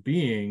as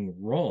being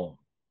wrong.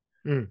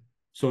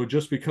 So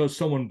just because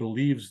someone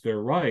believes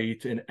they're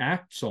right and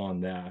acts on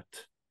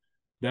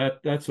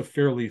that's a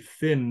fairly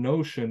thin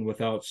notion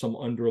without some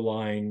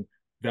underlying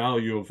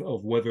value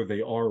of whether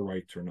they are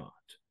right or not.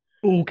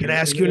 Oh, can I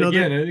ask you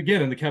another?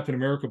 Again, in the Captain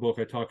America book,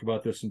 I talk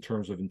about this in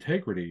terms of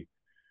integrity,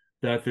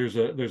 that there's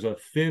a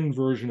thin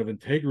version of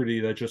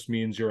integrity that just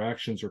means your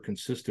actions are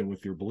consistent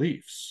with your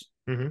beliefs.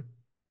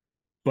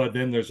 But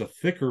then there's a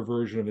thicker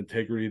version of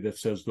integrity that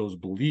says those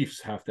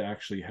beliefs have to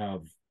actually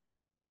have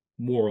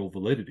moral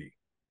validity.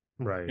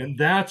 Right. And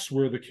that's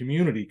where the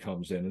community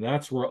comes in. And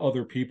that's where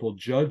other people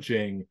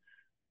judging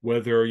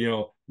whether,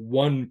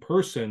 one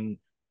person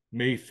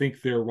may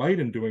think they're right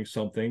in doing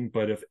something,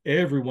 but if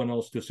everyone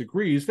else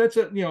disagrees, that's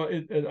I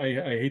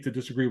hate to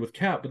disagree with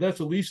Cap, but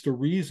that's at least a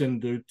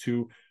reason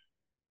to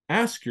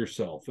ask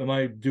yourself, am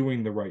I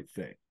doing the right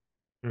thing?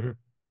 And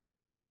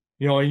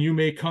you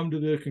may come to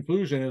the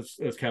conclusion, as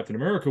Captain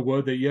America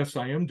would, that yes,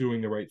 I am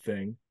doing the right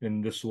thing,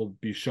 and this will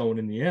be shown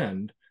in the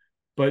end.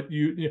 But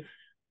when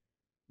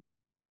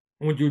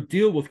you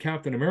deal with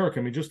Captain America,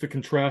 I mean, just to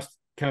contrast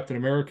Captain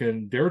America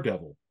and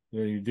Daredevil,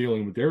 you're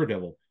dealing with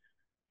Daredevil,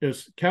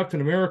 is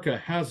Captain America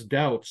has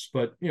doubts,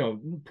 but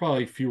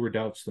probably fewer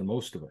doubts than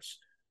most of us.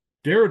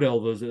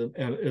 Daredevil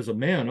is a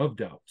man of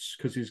doubts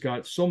because he's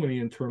got so many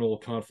internal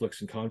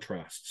conflicts and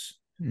contrasts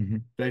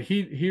that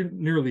he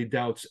nearly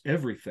doubts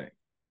everything.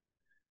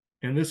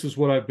 And this is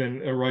what I've been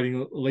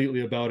writing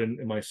lately about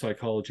in my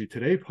Psychology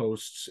Today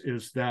posts,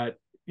 is that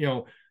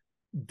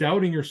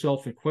doubting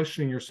yourself and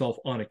questioning yourself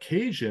on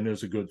occasion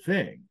is a good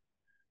thing,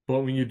 but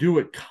when you do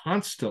it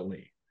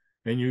constantly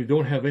and you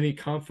don't have any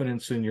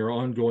confidence in your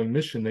ongoing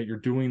mission that you're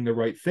doing the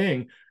right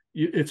thing,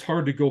 it's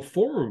hard to go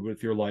forward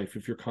with your life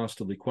if you're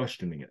constantly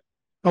questioning it.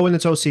 Oh, and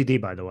it's OCD,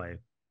 by the way.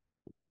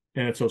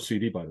 And it's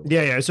OCD, by the way.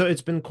 Yeah, yeah. So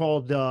it's been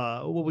called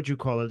what would you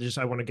call it? Just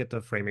I want to get the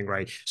framing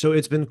right. So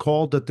it's been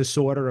called the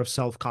disorder of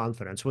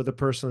self-confidence, where the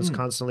person is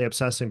constantly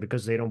obsessing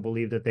because they don't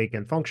believe that they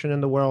can function in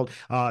the world.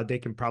 They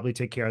can probably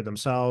take care of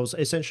themselves.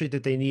 Essentially,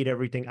 that they need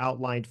everything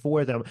outlined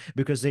for them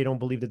because they don't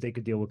believe that they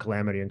could deal with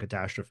calamity and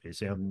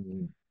catastrophes. Yeah.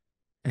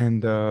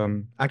 And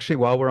actually,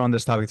 while we're on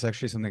this topic, it's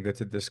actually something good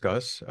to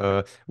discuss.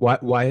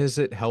 Why is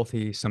it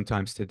healthy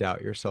sometimes to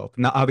doubt yourself?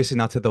 Not obviously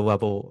not to the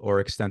level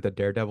or extent that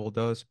Daredevil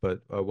does,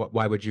 but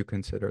why would you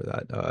consider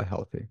that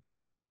healthy?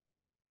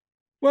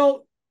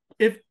 Well,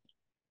 if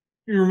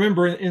you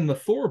remember in the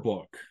Thor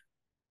book,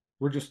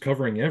 we're just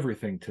covering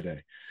everything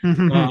today.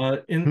 In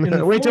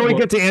the Wait till Thor we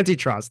book, get to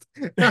antitrust.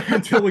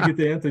 until we get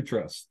to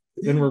antitrust,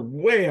 then we're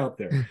way out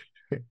there.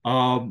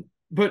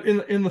 But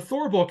in the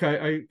Thor book,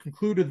 I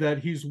concluded that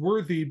he's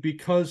worthy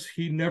because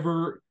he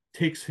never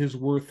takes his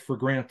worth for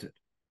granted,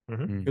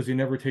 because he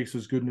never takes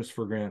his goodness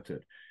for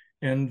granted.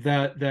 And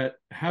that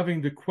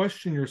having to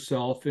question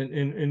yourself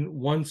in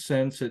one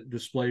sense, it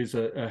displays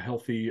a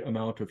healthy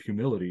amount of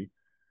humility,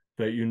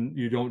 that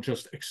you don't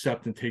just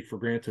accept and take for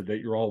granted that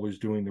you're always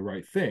doing the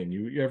right thing.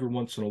 You every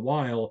once in a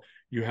while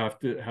you have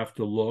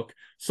to look,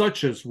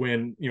 such as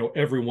when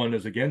everyone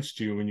is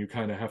against you and you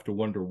kind of have to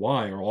wonder,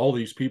 why are all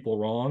these people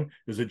wrong?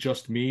 Is it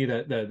just me?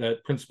 That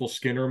Principal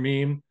Skinner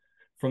meme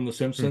from The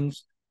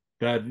Simpsons,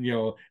 that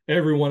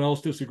everyone else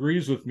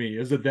disagrees with me.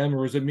 Is it them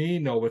or is it me?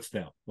 No, it's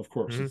them. Of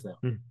course it's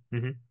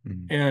them.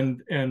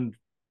 And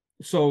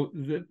so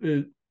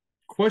the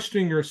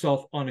questioning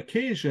yourself on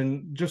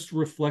occasion just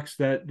reflects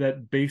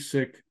that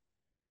basic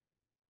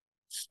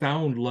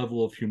sound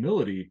level of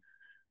humility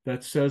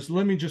that says,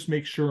 let me just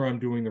make sure I'm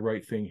doing the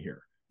right thing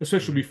here,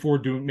 especially before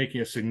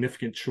making a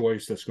significant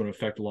choice that's going to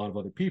affect a lot of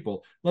other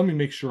people. Let me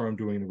make sure I'm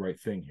doing the right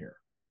thing here.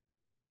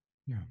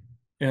 Yeah.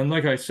 And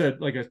like I said,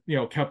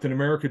 Captain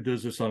America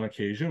does this on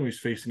occasion when he's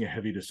facing a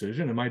heavy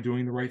decision. Am I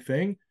doing the right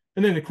thing?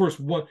 And then, of course,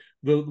 what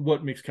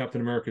makes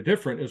Captain America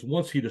different is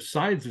once he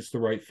decides it's the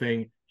right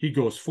thing, he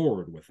goes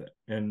forward with it,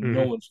 and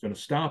no one's going to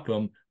stop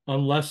him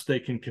unless they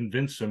can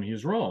convince him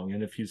he's wrong.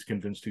 And if he's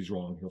convinced he's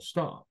wrong, he'll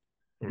stop.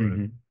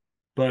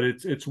 But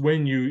it's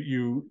when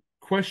you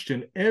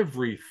question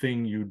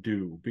everything you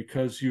do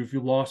because you've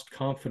lost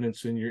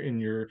confidence in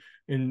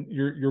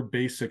your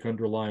basic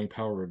underlying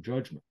power of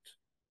judgment.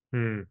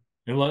 And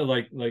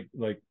like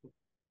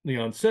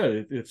Leon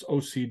said, it's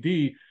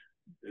OCD.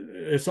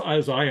 It's,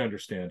 as I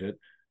understand it,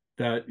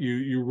 that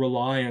you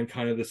rely on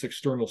kind of this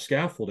external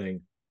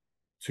scaffolding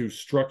to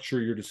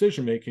structure your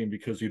decision making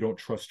because you don't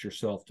trust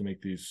yourself to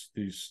make these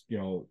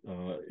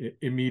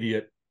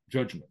immediate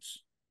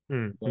judgments.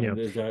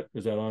 Is that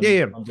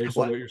on, on base of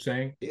what you're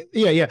saying?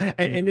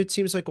 And it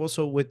seems like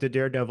also with the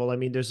Daredevil, I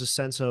mean, there's a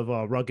sense of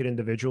rugged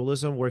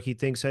individualism where he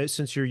thinks,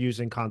 since you're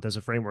using Kant as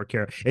a framework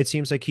here, it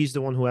seems like he's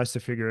the one who has to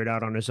figure it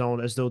out on his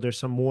own, as though there's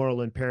some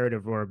moral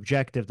imperative or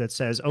objective that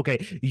says,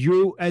 okay,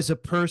 you as a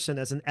person,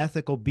 as an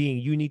ethical being,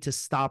 you need to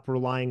stop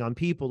relying on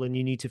people and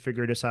you need to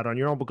figure this out on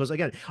your own, because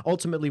again,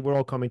 ultimately we're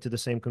all coming to the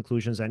same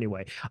conclusions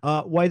anyway.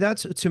 Why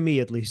that's, to me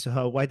at least,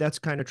 why that's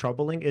kind of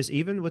troubling is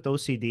even with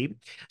OCD.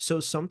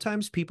 So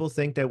sometimes people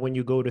think that when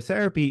you go to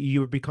therapy,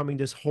 you're becoming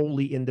this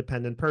wholly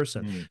independent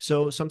person.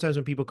 So sometimes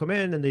when people come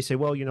in and they say,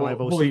 well, I have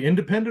OCD. Wholly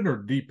independent or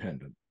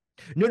dependent?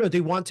 No,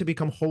 they want to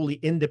become wholly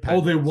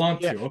independent. Oh, they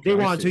want to. Okay, they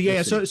want to.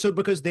 Yeah. So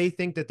because they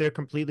think that they're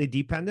completely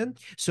dependent.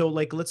 So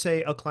like, let's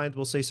say a client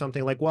will say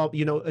something like, well,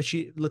 let's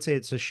say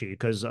it's a she,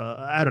 because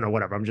I don't know,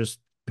 whatever. I'm just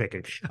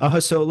picking.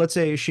 So let's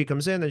say she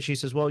comes in and she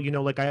says, well,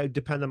 like I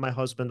depend on my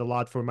husband a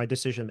lot for my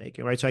decision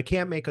making, right? So I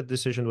can't make a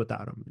decision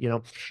without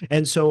him,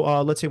 And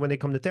so let's say when they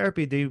come to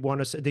therapy,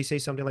 they say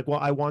something like, well,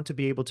 I want to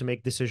be able to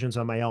make decisions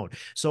on my own.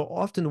 So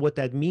often what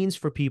that means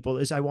for people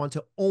is I want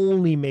to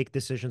only make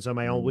decisions on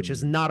my own, which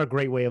is not a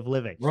great way of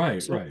living.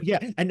 Right. Yeah.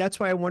 And that's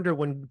why I wonder,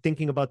 when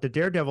thinking about the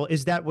Daredevil,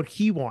 is that what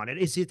he wanted?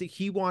 Is it that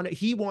he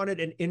wanted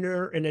an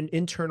inner and an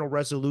internal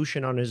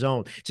resolution on his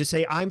own to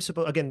say,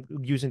 again,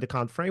 using the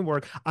Kant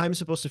framework, I'm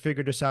supposed to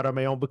figure this out on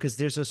my own because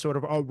there's a sort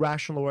of a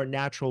rational or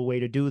natural way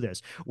to do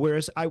this.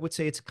 Whereas I would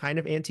say it's kind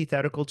of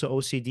antithetical to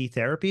OCD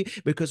therapy,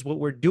 because what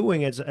we're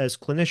doing as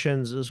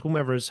clinicians, as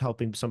whomever is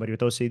helping somebody with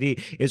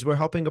OCD, is we're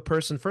helping a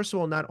person, first of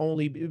all, not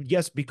only,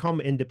 yes,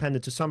 become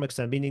independent to some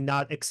extent, meaning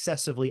not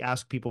excessively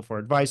ask people for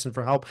advice and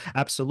for help.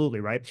 Absolutely.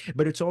 Right.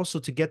 But it's also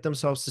to get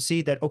themselves to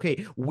see that,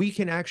 okay, we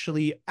can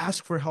actually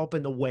ask for help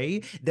in a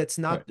way that's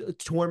not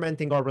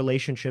tormenting our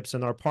relationships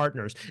and our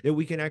partners, that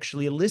we can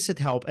actually elicit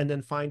help and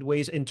then find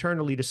ways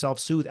internally to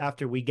self-soothe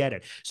after we get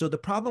it. So the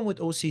problem with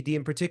OCD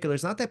in particular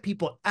is not that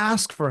people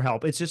ask for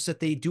help, it's just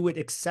that they do it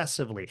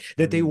excessively,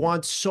 that they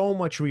want so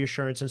much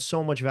reassurance and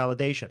so much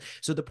validation.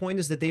 So the point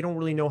is that they don't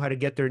really know how to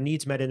get their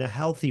needs met in a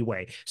healthy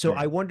way. So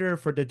I wonder,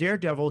 for the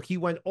Daredevil, he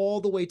went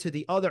all the way to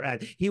the other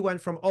end. He went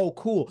from, oh,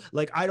 cool,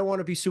 like I don't want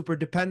to be super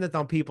dependent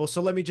on people,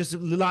 so let me just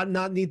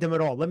not need them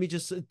at all. Let me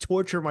just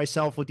torture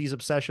myself with these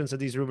obsessions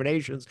and these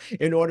ruminations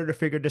in order to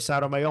figure this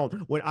out on my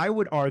own. When I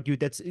would argue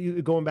that's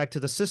going back to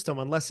the system,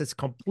 unless it's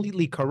completely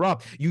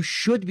corrupt, you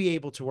should be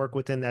able to work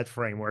within that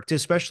framework to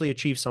especially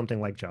achieve something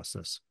like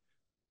justice.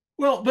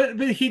 Well, but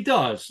he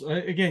does.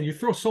 Again, you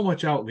throw so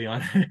much out,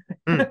 Leon.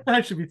 Mm.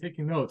 I should be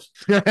taking notes.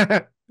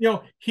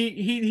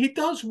 He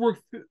does work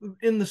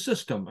in the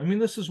system. I mean,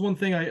 this is one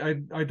thing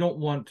I don't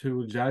want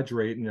to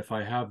exaggerate, and if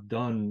I have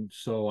done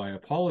so, I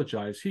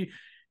apologize.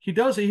 He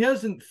does. He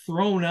hasn't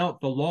thrown out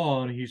the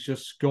law, and he's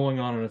just going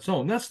on its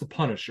own. That's the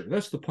Punisher.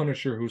 That's the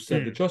Punisher who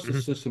said the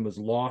justice system is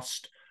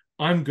lost.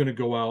 I'm going to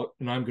go out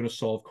and I'm going to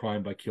solve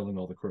crime by killing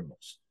all the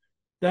criminals.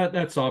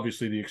 That's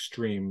obviously the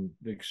extreme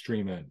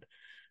end.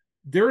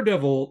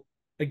 Daredevil,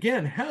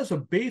 again, has a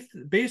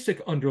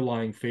basic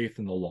underlying faith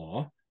in the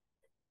law,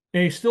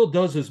 and he still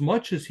does as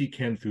much as he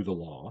can through the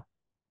law.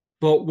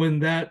 But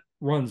when that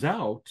runs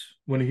out,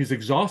 when he's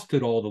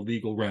exhausted all the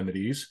legal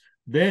remedies,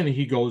 then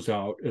he goes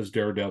out as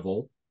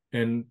Daredevil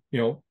and,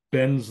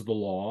 bends the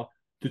law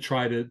to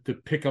try to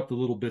pick up the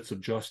little bits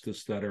of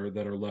justice that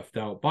are left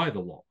out by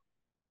the law.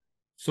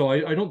 So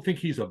I don't think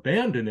he's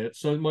abandoned it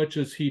so much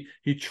as he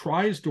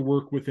tries to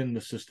work within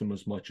the system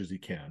as much as he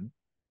can.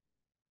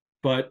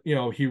 But,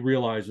 he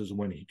realizes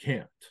when he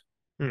can't.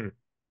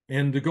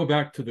 And to go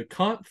back to the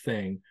Kant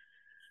thing,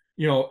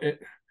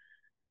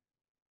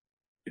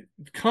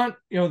 Kant,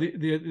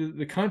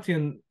 the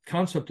Kantian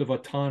concept of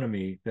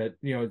autonomy, that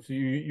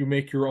you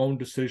make your own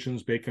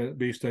decisions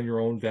based on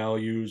your own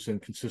values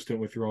and consistent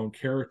with your own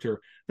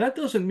character. That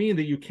doesn't mean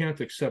that you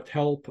can't accept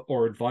help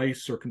or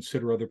advice or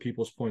consider other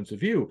people's points of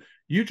view.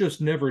 You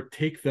just never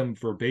take them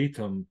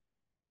verbatim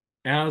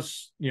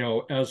as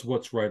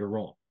what's right or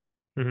wrong.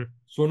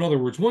 So in other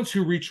words, once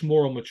you reach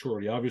moral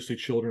maturity, obviously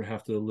children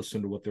have to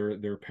listen to what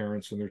their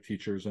parents and their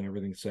teachers and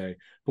everything say.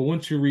 But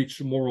once you reach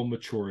moral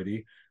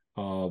maturity,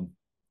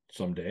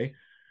 someday,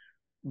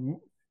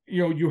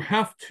 you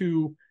have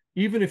to,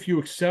 even if you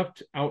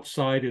accept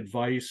outside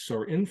advice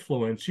or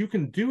influence, you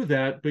can do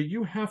that, but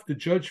you have to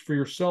judge for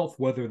yourself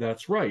whether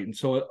that's right. And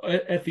so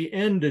at the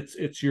end,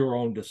 it's your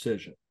own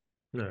decision.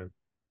 No.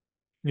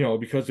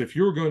 Because if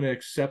you're going to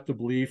accept a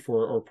belief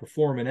or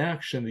perform an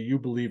action that you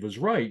believe is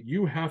right,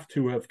 you have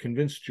to have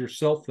convinced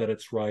yourself that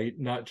it's right,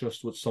 not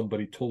just what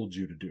somebody told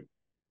you to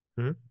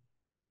do.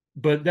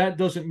 But that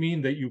doesn't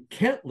mean that you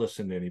can't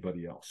listen to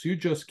anybody else. You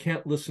just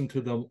can't listen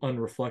to them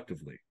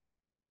unreflectively.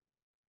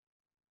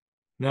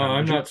 Now,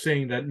 I'm not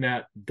saying that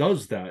Matt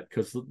does that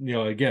because,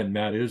 again,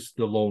 Matt is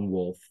the lone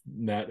wolf.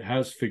 Matt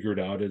has figured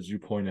out, as you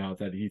point out,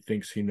 that he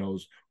thinks he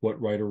knows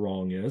what right or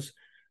wrong is.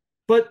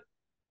 But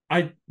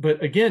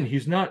again,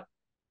 he's not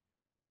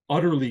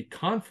utterly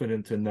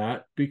confident in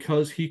that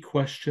because he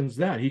questions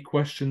that. He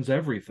questions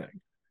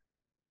everything.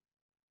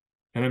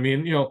 And I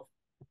mean,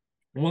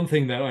 one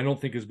thing that I don't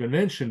think has been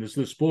mentioned is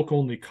this book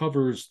only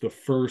covers the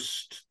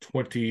first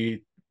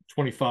 20,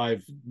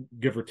 25,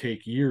 give or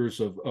take, years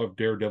of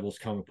Daredevil's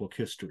comic book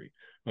history.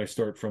 I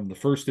start from the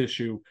first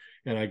issue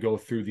and I go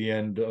through the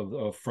end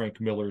of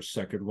Frank Miller's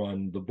second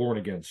run, the Born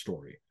Again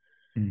story.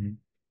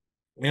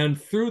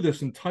 And through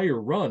this entire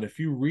run, if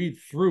you read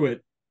through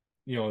it,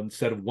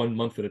 instead of 1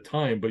 month at a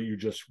time, but you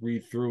just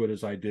read through it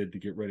as I did to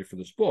get ready for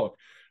this book,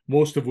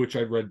 most of which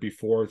I'd read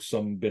before,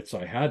 some bits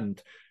I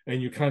hadn't,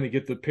 and you kind of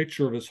get the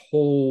picture of his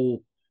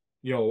whole,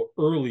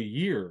 early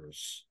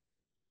years.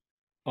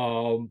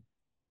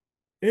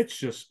 It's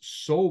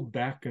just so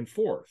back and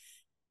forth.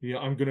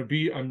 I'm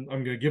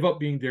gonna give up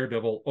being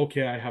Daredevil.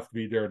 Okay, I have to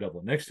be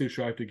Daredevil. Next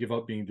issue, I have to give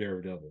up being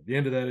Daredevil. At the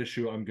end of that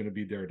issue, I'm gonna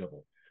be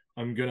Daredevil.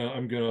 I'm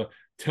gonna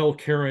tell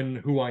Karen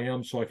who I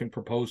am so I can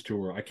propose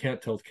to her. I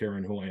can't tell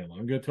Karen who I am.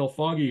 I'm gonna tell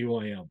Foggy who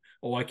I am.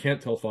 Oh, I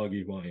can't tell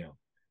Foggy who I am.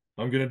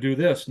 I'm gonna do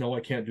this. No,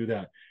 I can't do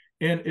that.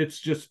 And it's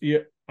just,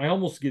 I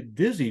almost get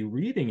dizzy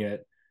reading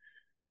it.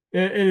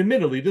 And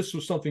admittedly, this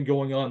was something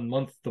going on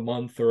month to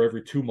month or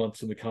every 2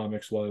 months in the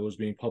comics while it was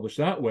being published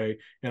that way.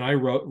 And I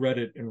read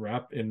it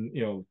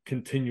in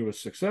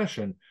continuous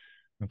succession.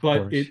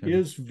 But it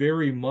is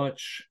very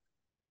much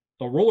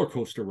a roller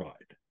coaster ride.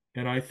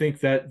 And I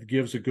think that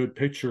gives a good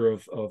picture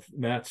of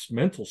Matt's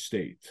mental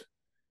state,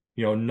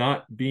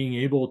 not being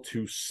able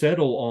to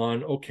settle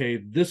on, okay,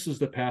 this is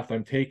the path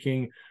I'm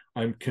taking.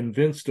 I'm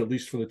convinced, at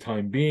least for the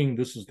time being,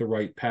 this is the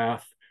right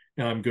path.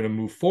 And I'm going to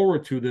move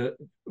forward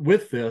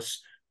with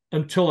this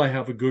until I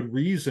have a good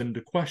reason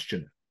to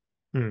question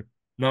it.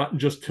 Not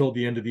just till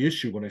the end of the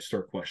issue when I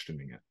start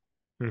questioning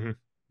it.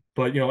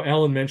 But,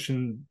 Alan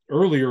mentioned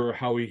earlier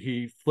how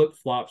he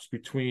flip-flops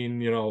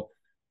between,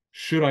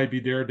 should I be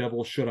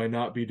Daredevil? Should I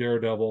not be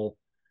Daredevil?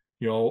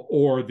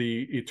 Or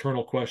the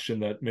eternal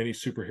question that many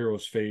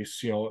superheroes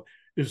face,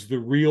 is the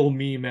real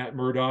me Matt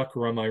Murdock,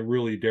 or am I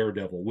really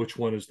Daredevil? Which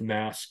one is the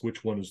mask?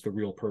 Which one is the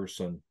real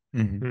person?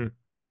 And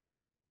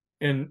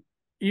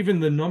even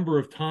the number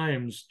of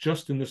times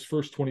just in this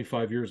first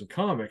 25 years of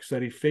comics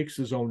that he fakes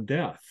his own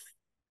death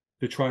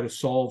to try to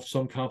solve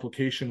some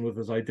complication with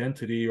his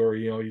identity, or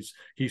he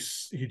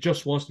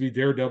just wants to be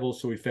Daredevil,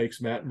 so he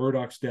fakes Matt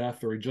Murdock's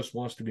death, or he just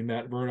wants to be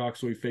Matt Murdock,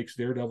 so he fakes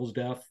Daredevil's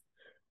death,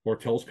 or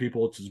tells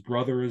people it's his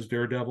brother is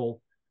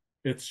Daredevil.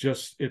 It's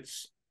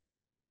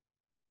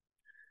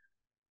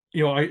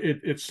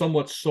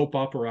somewhat soap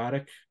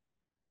operatic,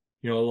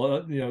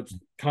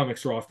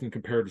 Comics are often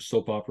compared to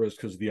soap operas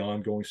because of the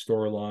ongoing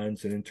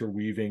storylines and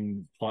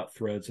interweaving plot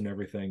threads and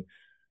everything.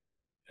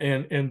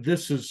 And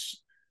this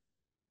is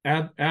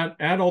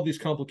add all these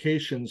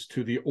complications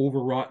to the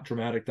overwrought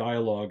dramatic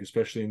dialogue,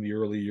 especially in the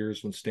early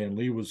years when Stan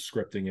Lee was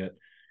scripting it,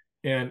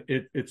 and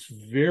it's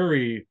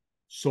very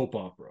soap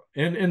opera.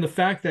 And the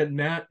fact that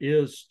Matt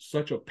is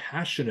such a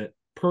passionate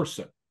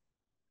person,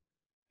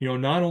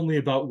 not only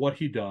about what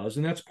he does,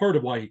 and that's part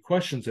of why he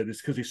questions it,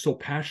 is because he's so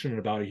passionate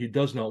about it. He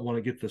does not want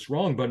to get this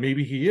wrong, but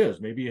maybe he is.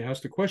 Maybe he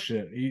has to question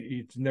it.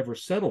 He's never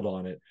settled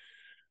on it.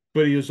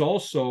 But he is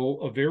also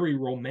a very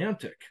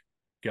romantic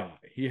guy.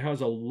 He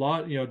has a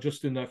lot,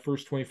 just in that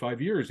first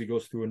 25 years, he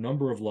goes through a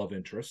number of love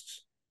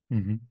interests.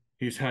 Mm-hmm.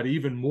 He's had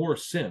even more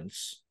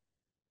since.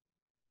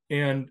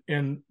 And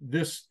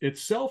this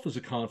itself is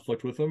a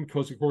conflict with him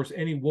because, of course,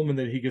 any woman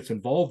that he gets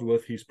involved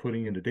with, he's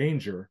putting into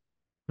danger.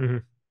 Mm-hmm.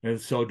 And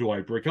so, do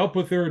I break up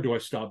with her? Do I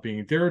stop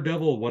being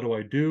Daredevil? What do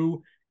I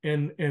do?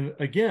 And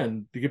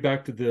again, to get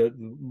back to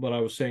what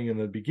I was saying in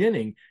the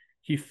beginning,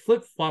 he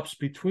flip-flops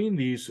between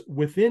these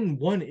within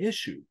one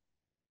issue.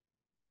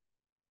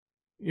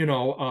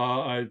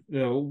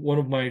 One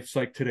of my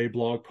Psych Today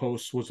blog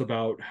posts was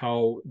about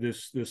how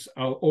this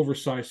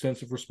oversized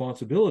sense of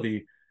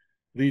responsibility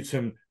leads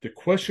him to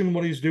question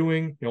what he's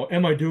doing.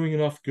 Am I doing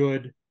enough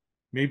good?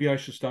 Maybe I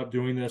should stop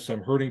doing this.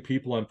 I'm hurting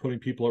people. I'm putting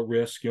people at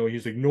risk.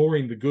 He's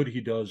ignoring the good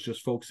he does,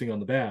 just focusing on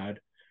the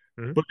bad.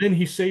 Mm-hmm. But then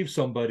he saves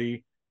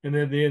somebody, and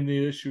then in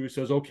the issue he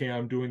says, "Okay,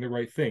 I'm doing the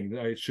right thing.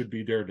 I should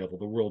be Daredevil.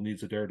 The world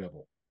needs a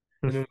Daredevil."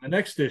 And then the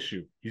next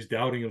issue, he's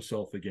doubting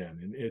himself again,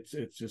 and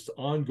it's just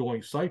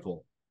ongoing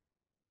cycle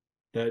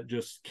that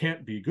just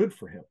can't be good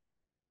for him.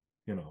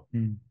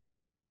 Mm.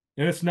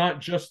 And it's not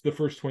just the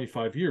first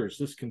 25 years.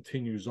 This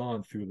continues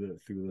on through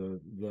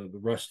the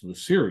rest of the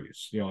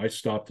series. I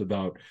stopped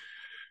about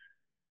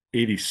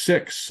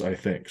 86, I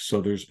think.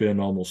 So there's been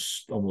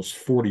almost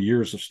 40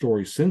 years of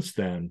stories since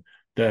then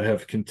that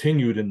have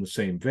continued in the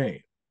same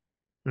vein.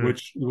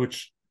 Which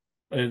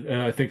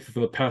and I think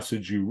from the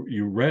passage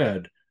you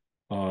read,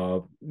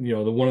 one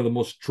of the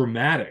most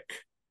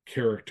dramatic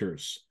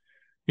characters,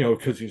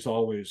 because he's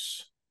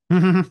always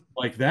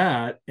like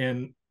that.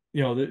 And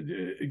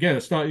again,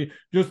 it's not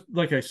just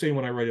like I say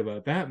when I write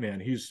about Batman.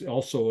 He's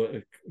also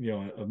a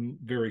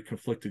very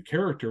conflicted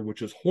character,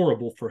 which is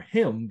horrible for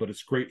him, but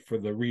it's great for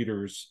the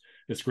readers.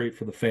 It's great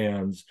for the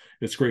fans.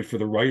 It's great for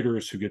the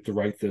writers who get to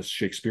write this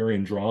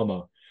Shakespearean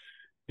drama.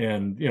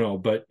 And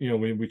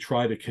when we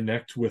try to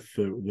connect with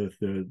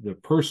the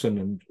person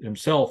and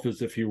himself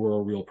as if he were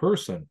a real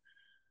person,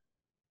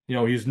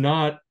 he's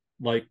not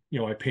like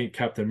I paint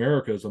Captain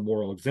America as a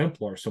moral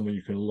exemplar, someone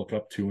you can look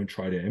up to and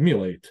try to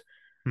emulate.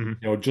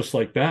 Mm-hmm. Just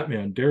like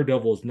Batman,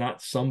 Daredevil is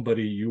not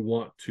somebody you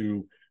want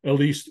to, at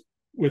least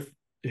with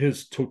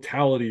his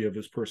totality of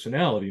his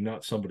personality,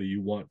 not somebody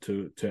you want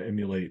to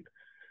emulate,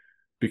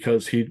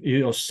 because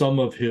some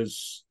of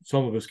his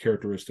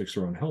characteristics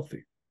are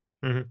unhealthy.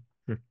 Mm-hmm.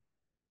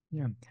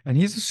 Yeah, and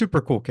he's a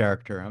super cool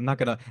character.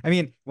 I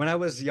mean, when I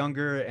was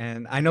younger,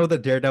 and I know the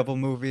Daredevil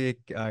movie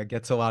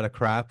gets a lot of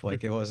crap,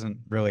 like it wasn't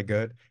really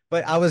good,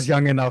 but I was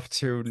young enough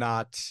to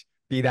not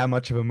be that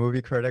much of a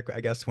movie critic, I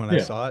guess, when I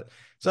Yeah. saw it.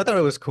 So I thought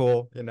it was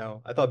cool.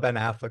 I thought Ben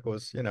Affleck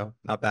was,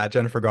 not bad.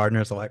 Jennifer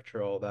Gardner's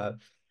Elektra, all that.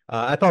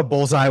 I thought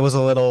Bullseye was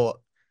a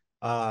little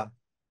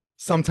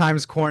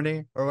sometimes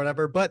corny or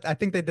whatever, but I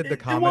think they did the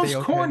comedy It was okay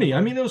in the corny. I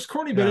movie. mean, it was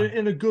corny, but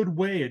in a good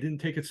way. It didn't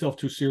take itself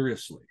too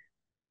seriously.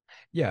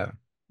 Yeah.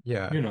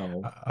 Yeah.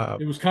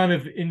 It was kind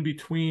of in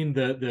between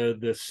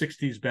the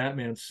 60s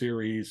Batman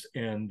series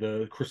and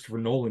the Christopher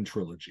Nolan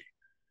trilogy.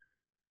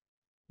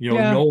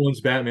 Yeah.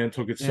 Nolan's Batman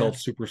took itself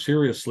super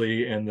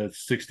seriously, and the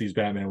 60s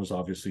Batman was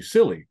obviously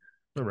silly.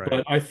 Right.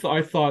 But I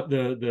thought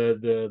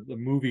the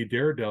movie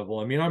Daredevil,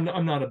 I mean,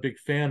 I'm not a big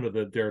fan of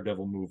the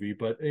Daredevil movie,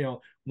 but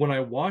when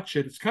I watch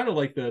it, it's kind of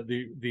like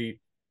the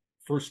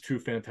first two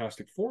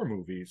Fantastic Four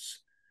movies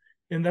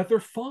in that they're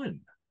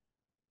fun.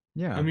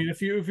 Yeah. I mean,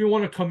 if you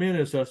want to come in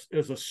as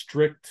a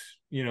strict,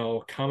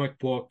 comic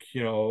book,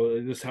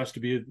 this has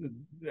to be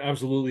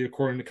absolutely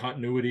according to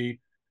continuity,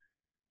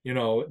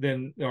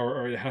 then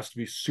or it has to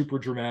be super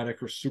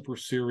dramatic or super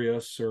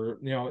serious, or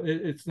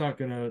it's not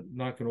gonna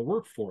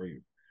work for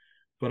you.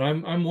 But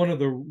I'm one of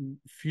the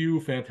few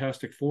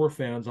Fantastic Four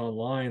fans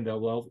online that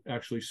will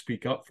actually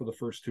speak up for the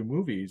first two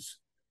movies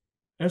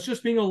as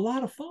just being a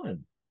lot of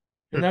fun.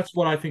 And that's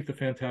what I think the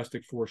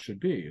Fantastic Four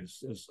should be,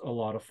 is a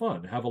lot of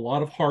fun, have a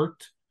lot of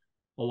heart,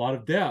 a lot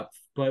of depth,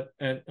 but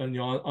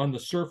on the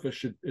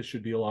surface it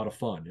should be a lot of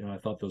fun. And I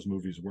thought those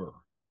movies were.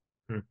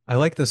 I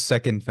like the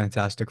second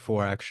Fantastic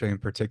Four actually in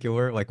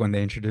particular, like when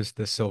they introduced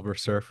the Silver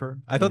Surfer.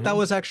 I thought that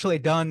was actually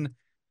done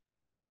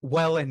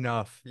well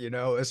enough,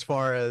 as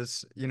far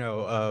as,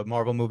 a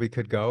Marvel movie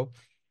could go.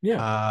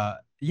 Yeah.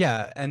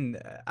 Yeah, and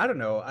I don't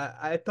know.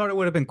 I thought it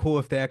would have been cool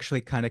if they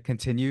actually kind of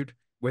continued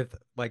with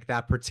like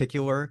that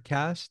particular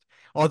cast.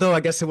 Although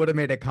I guess it would have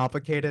made it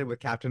complicated with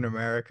Captain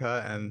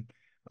America and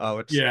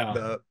it's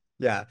Yeah.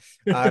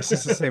 it's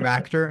just the same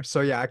actor.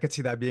 So yeah, I could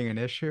see that being an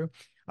issue.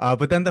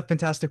 But then the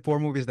Fantastic Four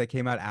movies that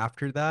came out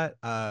after that,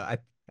 I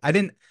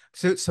didn't.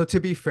 So to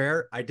be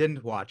fair, I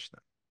didn't watch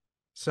them.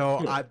 So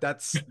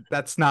Good.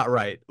 that's not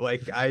right.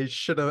 Like I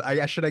should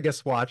I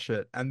guess watch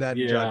it and then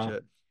judge Yeah.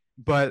 it.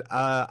 But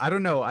I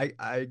don't know.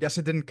 I guess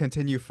it didn't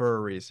continue for a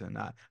reason.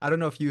 I don't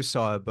know if you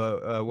saw it,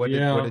 but what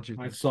Yeah. did you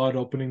I think? saw it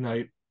opening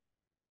night.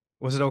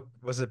 Was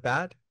it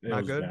bad? It Not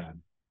was good?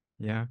 bad.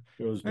 Yeah.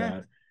 It was Eh,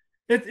 bad.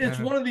 It's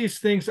yeah. one of these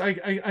things.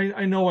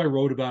 I know I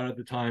wrote about it at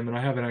the time, and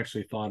I haven't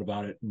actually thought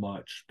about it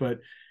much, but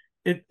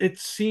it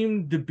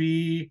seemed to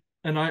be,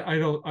 and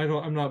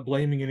I'm not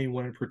blaming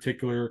anyone in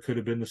particular. It could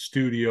have been the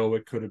studio,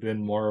 it could have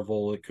been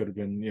Marvel, it could have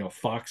been,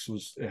 Fox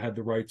had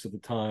the rights at the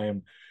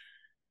time.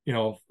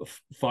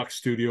 Fox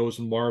Studios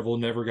and Marvel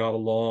never got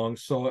along,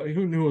 so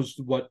who knows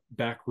what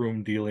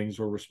backroom dealings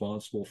were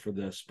responsible for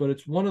this. But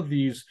it's one of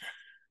these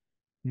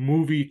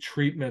movie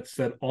treatments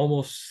that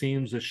almost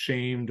seems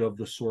ashamed of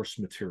the source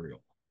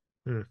material.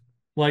 Hmm.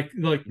 Like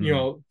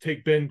Mm,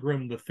 take Ben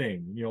Grimm, the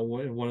Thing.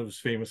 One of his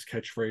famous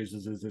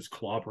catchphrases is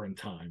clobbering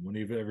time.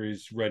 Whenever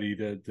he's ready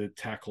to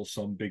tackle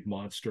some big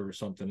monster or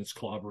something, it's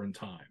clobbering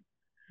time.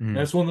 And mm,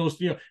 that's one of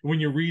those, when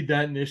you read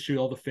that in issue,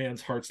 all the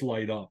fans' hearts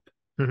light up.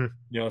 Mhm.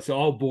 It's,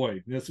 oh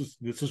boy, this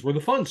is where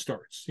the fun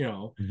starts.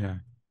 yeah.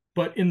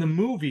 But in the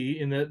movie,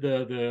 in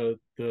the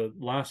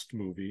last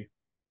movie,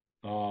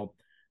 uh,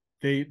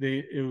 they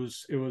it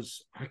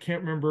was I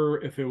can't remember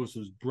if it was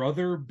his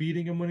brother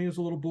beating him when he was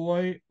a little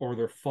boy or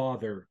their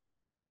father,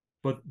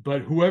 but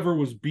whoever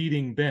was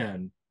beating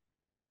Ben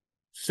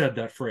said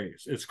that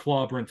phrase, it's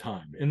clobbering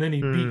time, and then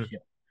he beat Hmm. him.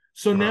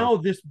 So Wow. now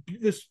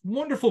this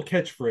wonderful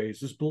catchphrase,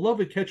 this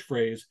beloved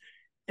catchphrase,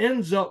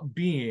 ends up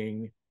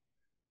being,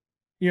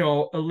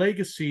 a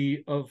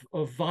legacy of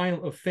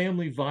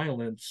family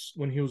violence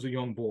when he was a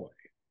young boy.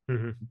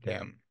 Mhm.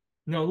 Damn.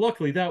 Now,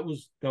 luckily, that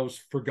was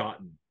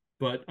forgotten.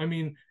 But I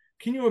mean,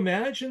 can you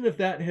imagine if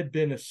that had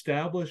been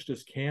established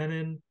as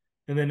canon,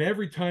 and then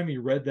every time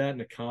you read that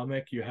in a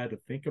comic, you had to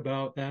think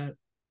about that?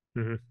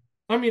 Mhm.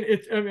 I mean,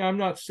 I'm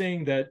not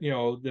saying that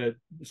that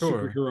Sure.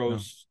 No.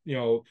 superheroes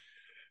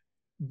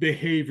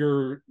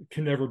behavior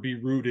can never be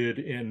rooted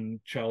in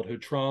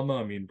childhood trauma.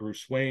 I mean,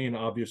 Bruce Wayne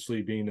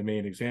obviously being the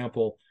main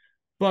example,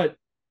 but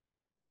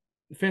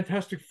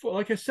Fantastic Four,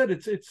 like I said,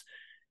 it's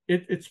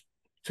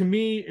to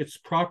me, it's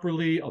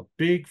properly a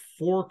big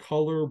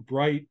four-color,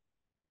 bright,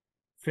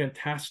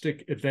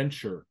 fantastic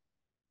adventure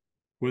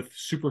with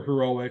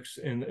superheroics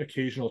and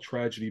occasional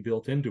tragedy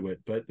built into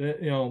it. But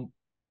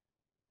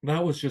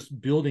that was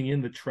just building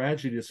in the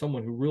tragedy to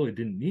someone who really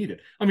didn't need it.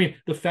 I mean,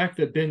 the fact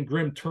that Ben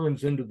Grimm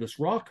turns into this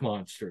rock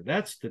monster,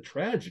 that's the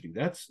tragedy.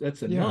 That's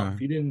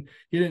enough. Yeah.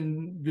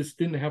 This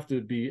didn't have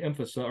to be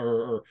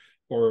emphasized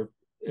or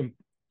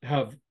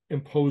have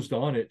imposed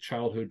on it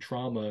childhood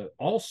trauma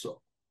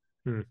also.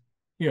 Hmm.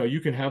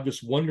 You can have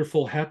this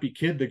wonderful, happy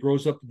kid that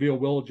grows up to be a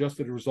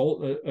well-adjusted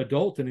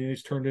adult, and then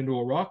he's turned into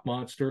a rock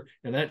monster,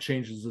 and that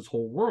changes his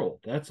whole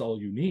world. That's all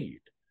you need.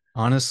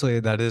 Honestly,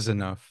 that is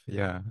enough.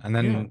 Yeah. And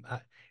Yeah, then,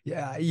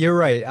 yeah, you're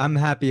right. I'm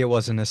happy it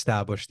wasn't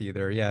established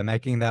either. Yeah.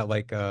 Making that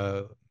like,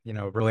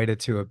 related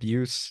to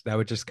abuse, that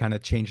would just kind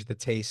of change the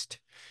taste,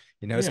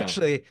 yeah.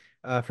 especially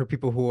for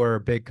people who are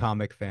big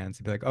comic fans.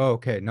 To be like, oh,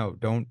 okay, no,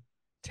 don't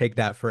take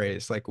that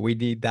phrase. Like, we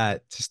need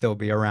that to still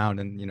be around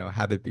and,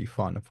 have it be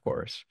fun, of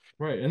course.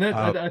 Right. And that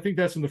Uh, I think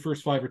that's in the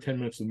first 5 or 10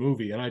 minutes of the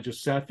movie. And I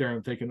just sat there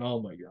and thinking,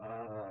 oh my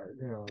God,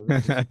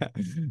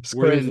 this is it's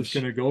where is this cringe.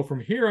 going to go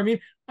from here? I mean,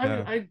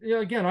 Yeah.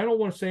 again, I don't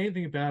want to say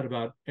anything bad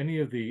about any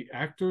of the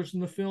actors in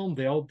the film.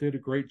 They all did a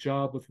great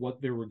job with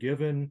what they were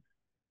given.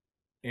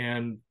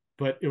 And,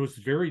 but it was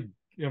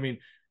I mean,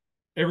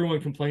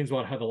 everyone complains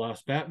about how the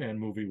last Batman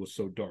movie was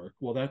so dark.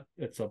 Well,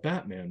 it's a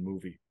Batman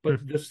movie.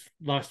 But Hmm. this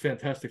last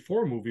Fantastic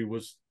Four movie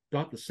was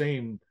not the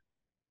same.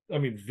 I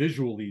mean,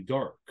 visually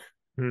dark.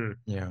 Hmm.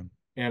 Yeah.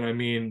 And I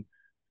mean,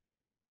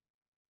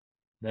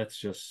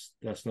 that's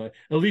not,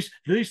 at least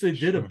they did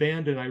Sure.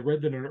 abandon. I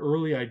read that an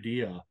early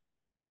idea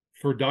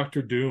for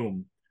Doctor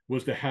Doom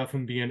was to have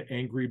him be an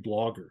angry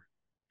blogger.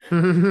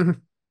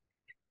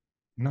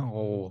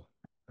 No.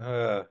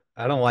 I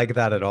don't like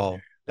that at all.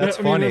 That's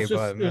I mean, funny, that's just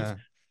but it's meh.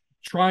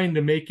 trying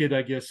to make it,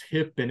 I guess,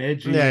 hip and Yeah,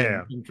 edgy and,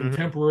 yeah. and Mhm.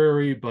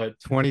 contemporary, but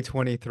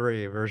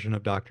 2023 version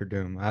of Doctor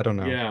Doom. I don't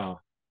know. yeah,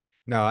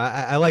 No,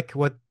 I like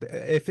what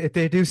if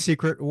they do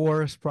Secret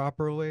Wars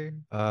properly,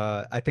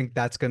 I think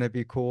that's gonna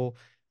be cool.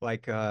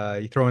 Like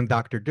you throw in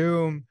Doctor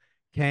Doom,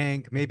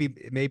 Kang,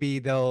 maybe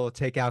they'll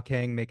take out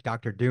Kang, make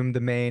Doctor Doom the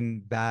main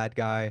bad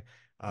guy,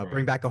 bring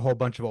right. back a whole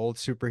bunch of old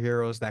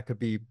superheroes. That could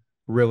be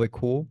really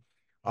cool.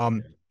 Um,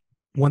 Yeah.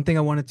 one thing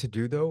I wanted to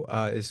do though,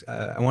 is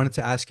I wanted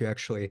to ask you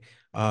actually,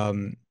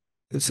 um,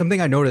 something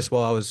I noticed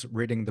while I was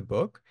reading the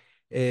book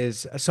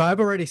is so I've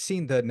already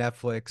seen the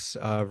Netflix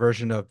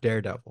version of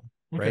Daredevil,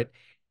 Okay. right?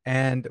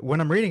 And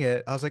when I'm reading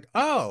it, I was like,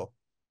 oh,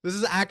 this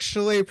is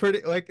actually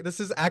pretty like this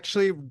is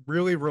actually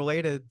really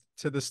related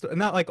to the story.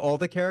 Not like all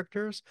the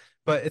characters,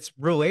 but it's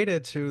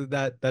related to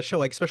that show,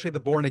 like especially the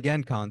born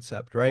again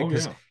concept, right? Oh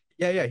Because yeah.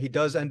 Yeah, he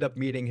does end up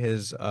meeting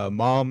his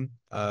mom,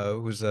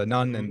 who's a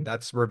nun, and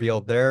that's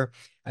revealed there.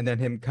 And then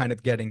him kind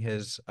of getting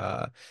his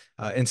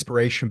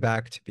inspiration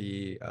back to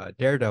be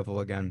Daredevil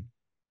again.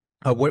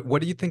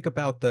 What do you think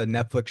about the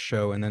Netflix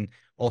show, and then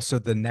also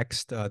the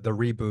next the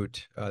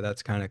reboot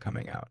that's kind of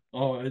coming out?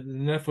 Oh, the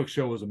Netflix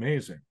show was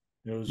amazing.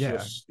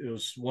 Yeah, It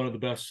was one of the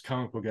best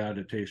comic book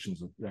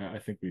adaptations that I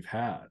think we've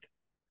had.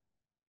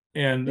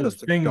 And yeah, the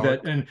it's like thing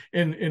that, dark.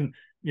 and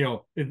you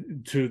know,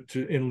 to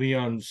in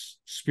Leon's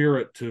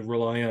spirit to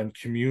rely on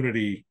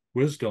community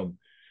wisdom,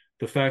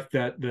 the fact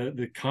that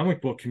the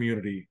comic book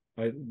community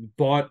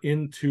bought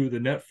into the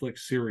Netflix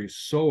series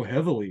so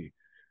heavily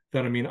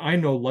that, I mean, I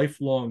know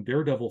lifelong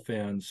Daredevil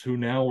fans who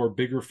now are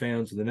bigger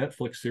fans of the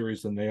Netflix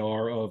series than they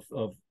are of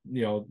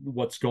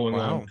what's going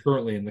on Wow.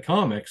 currently in the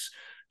comics,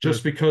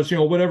 just Hmm. because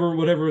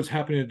whatever is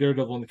happening to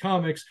Daredevil in the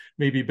comics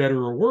may be better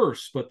or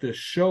worse, but this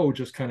show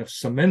just kind of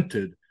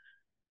cemented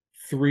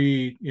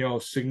three,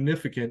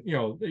 significant,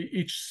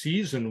 each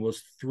season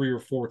was 3 or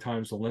 4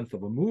 times the length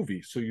of a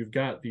movie. So you've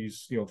got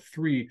these,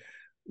 three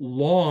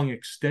long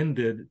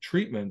extended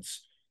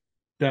treatments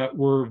that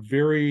were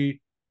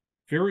very,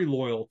 very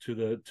loyal to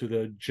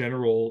the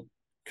general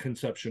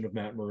conception of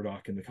Matt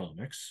Murdock in the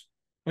comics.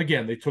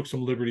 Again, they took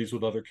some liberties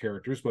with other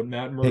characters, but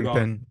Matt Murdock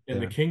Kingpin. and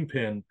the Yeah.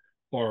 Kingpin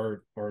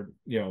are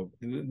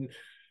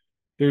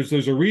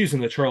there's a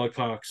reason that Charlie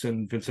Cox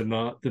and Vincent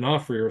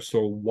D'Onofrio are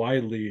so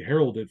widely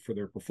heralded for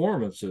their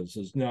performances.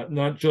 Is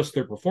not just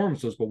their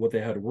performances, but what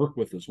they had to work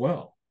with as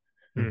well.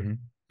 Hmm.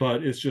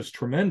 But it's just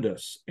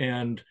tremendous.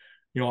 And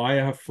I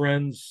have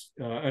friends.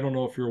 I don't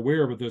know if you're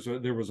aware, but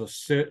there was a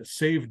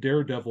Save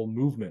Daredevil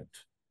movement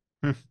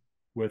Hmm.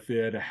 with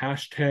it, a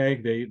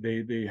hashtag.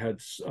 They had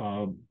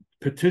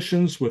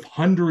petitions with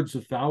hundreds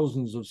of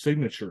thousands of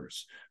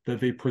signatures that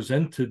they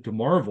presented to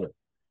Marvel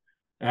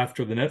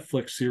after the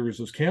Netflix series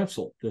was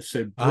canceled. They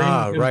said, bring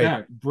Ah, him right.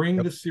 back, bring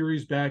Yep. the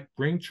series back,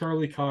 bring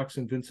Charlie Cox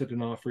and Vincent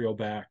D'Onofrio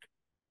back.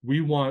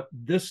 We want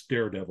this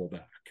Daredevil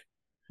back.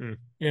 Hmm.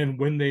 And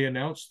when they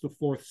announced the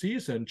fourth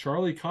season,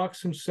 Charlie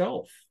Cox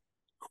himself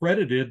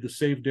credited the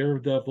Save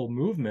Daredevil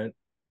movement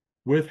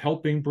with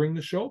helping bring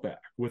the show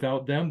back.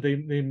 Without them, they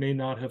may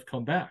not have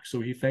come back. So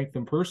he thanked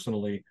them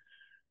personally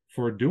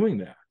for doing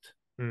that.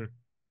 Hmm.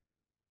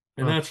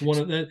 And Well,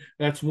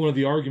 that's one of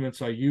the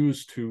arguments I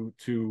used to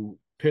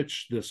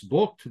pitch this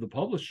book to the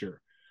publisher.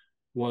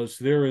 Was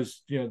there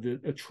is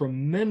a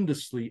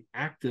tremendously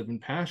active and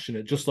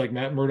passionate, just like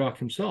Matt Murdock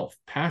himself,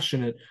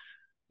 passionate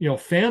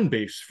fan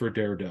base for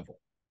Daredevil.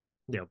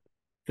 yeah.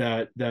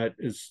 That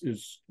is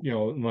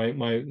my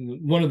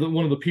one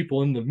of the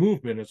people in the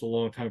movement is a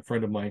longtime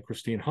friend of mine,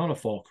 Christine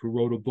Hannafalk, who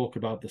wrote a book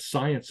about the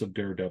science of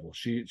Daredevil.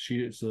 She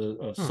is a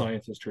Oh,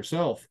 scientist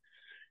herself,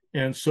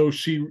 and so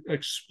she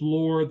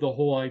explored the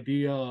whole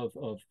idea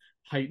of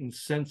heightened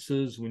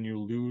senses when you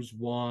lose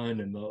one,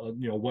 and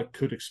what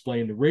could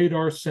explain the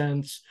radar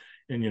sense,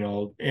 and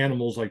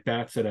animals like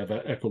bats that have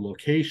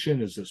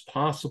echolocation. Is this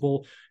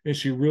possible? And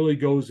she really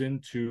goes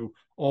into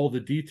all the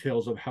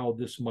details of how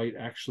this might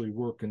actually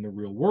work in the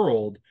real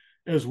world,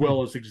 as hmm.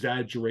 well as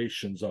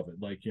exaggerations of it.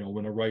 Like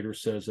when a writer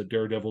says that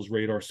Daredevil's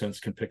radar sense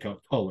can pick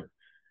out color,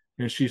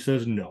 and she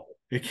says, no,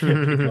 it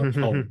can't pick out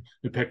color.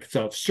 It picks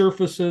out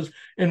surfaces.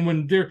 And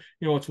when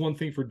it's one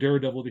thing for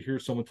Daredevil to hear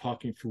someone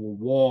talking through a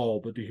wall,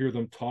 but to hear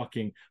them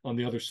talking on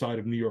the other side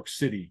of New York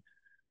City,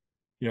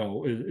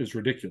 is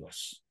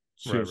ridiculous.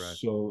 Right, right.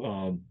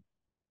 So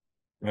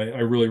I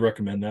really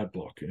recommend that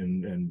book.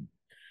 And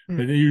Hmm.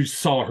 you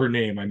saw her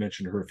name. I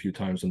mentioned her a few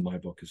times in my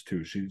book as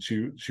too.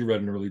 She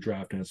read an early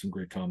draft and had some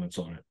great comments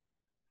on it.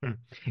 Hmm.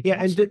 Yeah,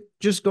 and Awesome.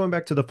 just going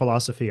back to the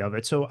philosophy of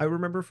it. So I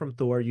remember from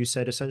Thor, you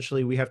said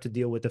essentially we have to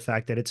deal with the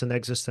fact that it's an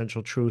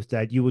existential truth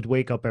that you would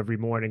wake up every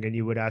morning and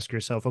you would ask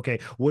yourself, okay,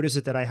 what is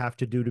it that I have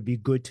to do to be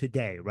good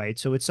today? Right.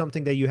 So it's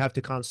something that you have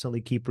to constantly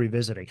keep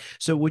revisiting.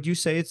 So would you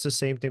say it's the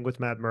same thing with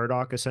Matt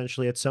Murdock?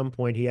 Essentially, at some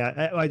point,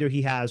 either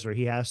he has or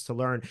he has to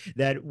learn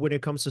that when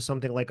it comes to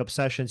something like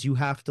obsessions, you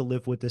have to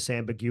live with this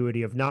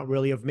ambiguity of not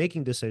really of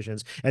making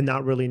decisions and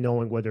not really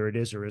knowing whether it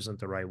is or isn't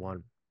the right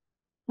one.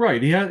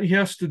 Right. He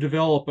has to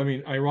develop, I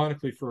mean,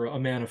 ironically, for a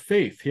man of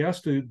faith, he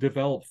has to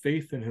develop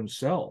faith in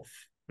himself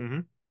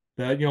Hmm.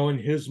 that, in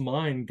his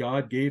mind,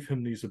 God gave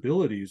him these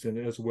abilities and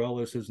as well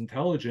as his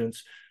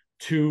intelligence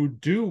to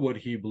do what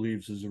he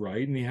believes is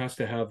right. And he has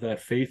to have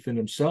that faith in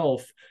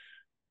himself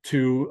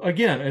to,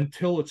 again,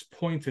 until it's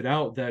pointed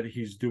out that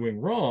he's doing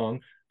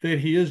wrong, that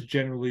he is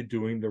generally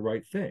doing the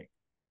right thing.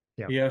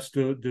 Yeah. He has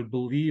to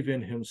believe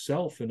in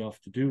himself enough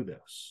to do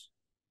this.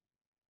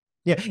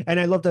 Yeah, and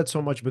I love that so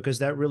much because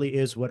that really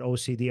is what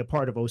OCD, a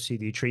part of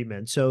OCD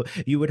treatment. So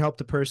you would help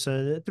the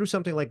person through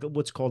something like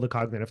what's called a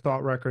cognitive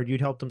thought record.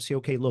 You'd help them see,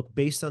 okay, look,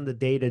 based on the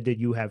data that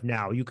you have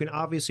now, you can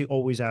obviously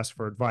always ask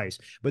for advice.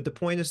 But the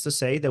point is to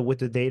say that with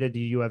the data that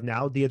you have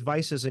now, the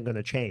advice isn't going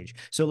to change.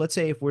 So let's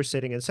say if we're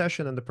sitting in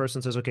session and the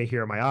person says, okay,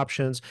 here are my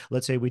options.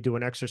 Let's say we do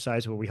an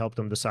exercise where we help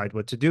them decide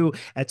what to do.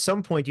 At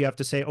some point, you have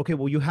to say, okay,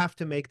 well, you have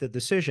to make the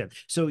decision.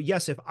 So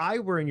yes, if I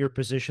were in your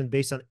position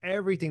based on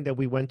everything that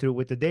we went through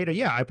with the data,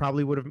 yeah, I probably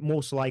probably would have,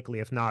 most likely,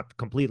 if not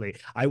completely,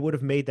 I would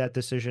have made that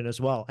decision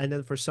as well. And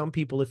then for some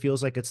people, it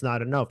feels like it's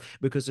not enough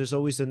because there's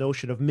always the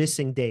notion of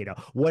missing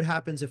data. What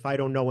happens if I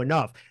don't know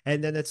enough?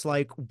 And then it's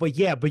like, but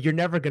yeah, but you're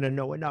never going to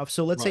know enough.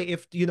 So let's say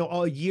if,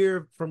 a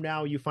year from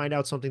now you find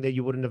out something that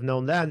you wouldn't have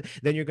known then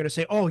you're going to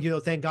say, oh,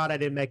 thank God I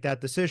didn't make that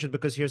decision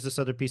because here's this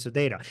other piece of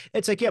data.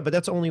 It's like, yeah, but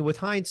that's only with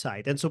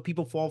hindsight. And so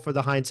people fall for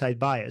the hindsight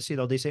bias.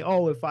 They say,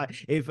 oh,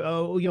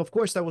 of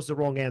course that was the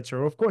wrong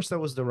answer, or of course that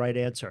was the right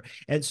answer.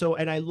 And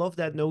I love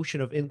that notion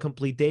of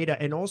incomplete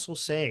data, and also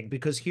saying,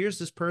 because here's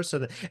this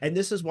person, and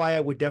this is why I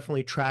would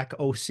definitely track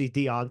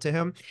OCD onto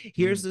him.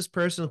 Here's this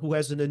person who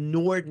has an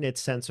inordinate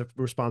sense of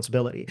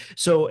responsibility.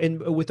 So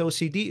with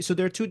OCD, so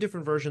there are two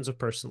different versions of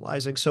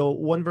personalizing. So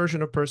one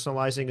version of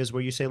personalizing is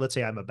where you say, let's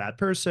say I'm a bad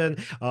person,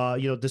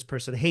 this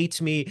person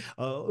hates me,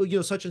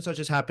 such and such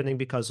is happening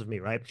because of me,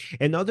 right?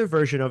 Another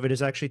version of it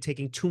is actually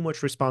taking too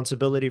much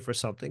responsibility for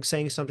something,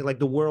 saying something like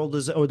the world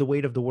is, or the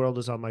weight of the world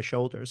is on my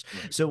shoulders.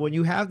 Right. So when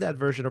you have that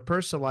version of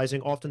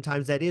personalizing,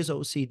 oftentimes that is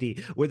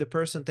OCD, where the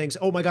person thinks,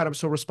 oh my God, I'm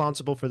so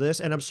responsible for this,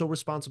 and I'm so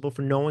responsible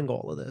for knowing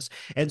all of this.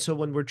 And so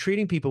when we're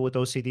treating people with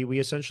OCD, we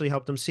essentially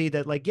help them see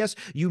that, like, yes,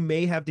 you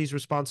may have these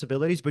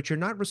responsibilities, but you're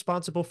not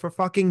responsible for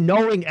fucking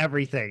knowing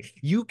everything.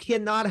 You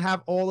cannot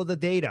have all of the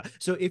data.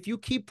 So if you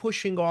keep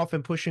pushing off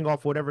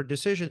whatever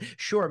decision,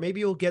 sure, maybe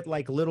you'll get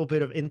like a little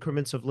bit of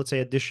increments of, let's say,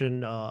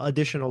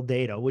 additional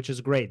data, which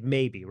is great,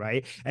 maybe,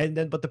 right? And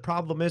then, but the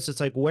problem is, it's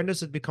like, when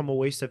does it become a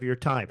waste of your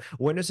time?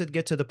 When does it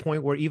get to the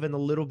point where even a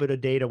little bit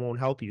of data won't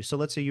help you? So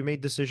let's say you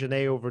made decision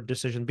A over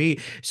decision B.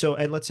 So,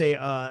 and let's say,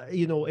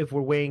 if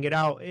we're weighing it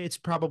out, it's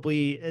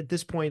probably at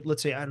this point,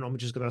 let's say, I don't know, I'm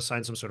just going to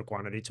assign some sort of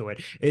quantity to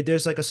it.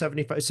 There's like a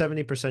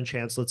 70%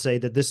 chance, let's say,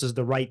 that this is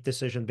the right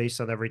decision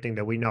based on everything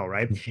that we know,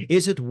 right?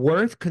 Is it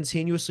worth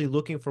continuously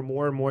looking for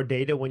more and more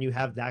data when you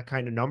have that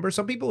kind of number?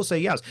 Some people will say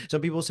yes.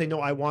 Some people will say, no,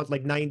 I want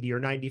like 90 or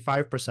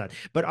 95%.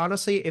 But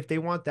honestly, if they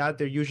want that,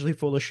 they're usually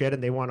full of shit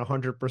and they want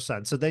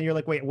 100%. So then you're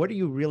like, wait, what are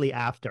you really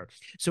after?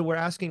 So we're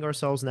asking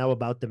ourselves now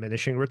about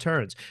diminishing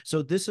returns.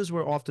 So this is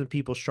where often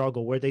people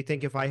struggle, where they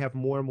think if I have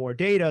more and more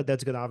data,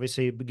 that's going to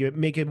obviously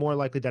make it more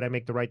likely that I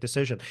make the right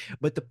decision.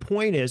 But the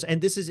point is,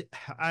 and this is,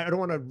 I don't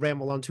want to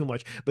ramble on too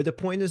much, but the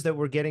point is that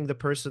we're getting the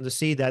person to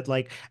see that,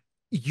 like,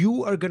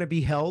 you are going to be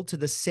held to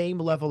the same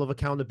level of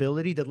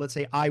accountability that, let's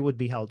say, I would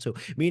be held to.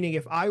 Meaning,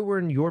 if I were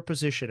in your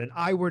position and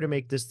I were to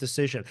make this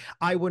decision,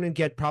 I wouldn't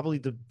get probably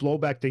the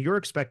blowback that you're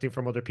expecting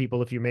from other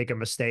people if you make a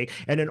mistake.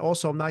 And then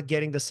also, I'm not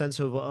getting the sense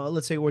of,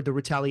 let's say, or the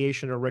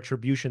retaliation or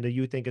retribution that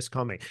you think is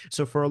coming.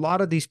 So for a lot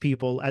of these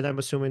people, and I'm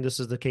assuming this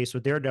is the case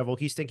with Daredevil,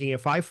 he's thinking,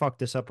 if I fuck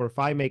this up or if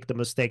I make the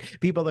mistake,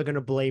 people are going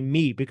to blame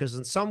me because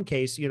in some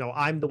case,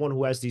 I'm the one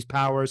who has these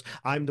powers.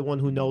 I'm the one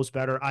who knows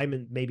better.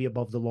 I'm maybe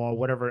above the law,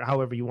 whatever,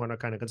 however you want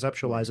to kind of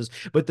conceptualizes.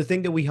 But the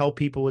thing that we help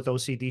people with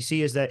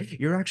OCDC is that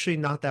you're actually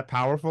not that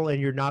powerful and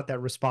you're not that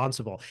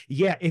responsible.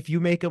 Yeah, if you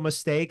make a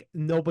mistake,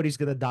 nobody's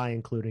going to die,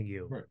 including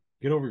you. Right.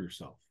 Get over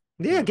yourself.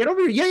 Yeah, get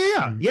over.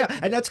 Yeah.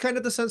 And that's kind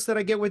of the sense that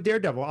I get with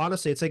Daredevil.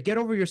 Honestly, it's like, get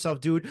over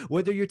yourself, dude.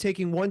 Whether you're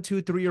taking 1,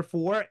 2, 3, or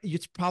 4,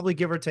 it's probably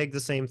give or take the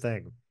same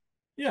thing.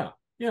 Yeah.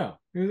 Yeah.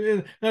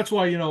 And that's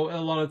why, a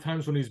lot of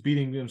times when he's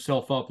beating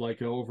himself up,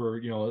 like over,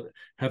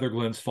 Heather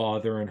Glenn's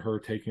father and her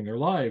taking their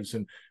lives,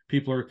 and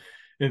people are,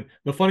 and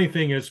the funny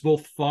thing is,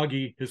 both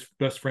Foggy, his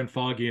best friend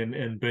Foggy,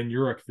 and Ben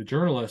Urich, the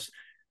journalist,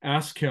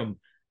 ask him,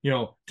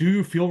 do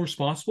you feel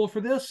responsible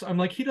for this? I'm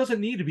like, he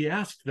doesn't need to be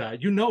asked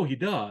that. He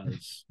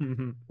does.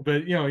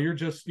 But you're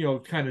just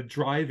kind of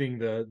driving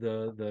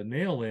the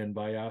nail in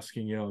by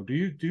asking,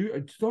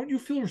 don't you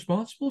feel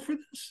responsible for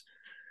this?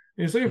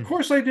 And he's like, of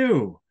course I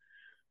do.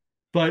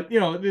 But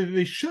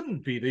they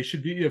shouldn't be. They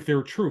should be, if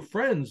they're true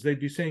friends, they'd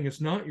be saying it's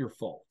not your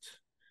fault.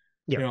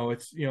 Yeah.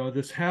 It's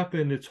this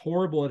happened. It's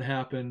horrible. It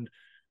happened.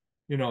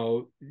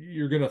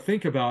 You're going to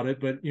think about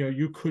it, but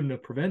you couldn't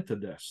have prevented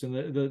this. And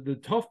the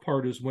tough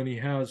part is when he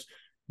has,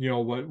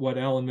 what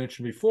Alan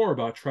mentioned before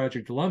about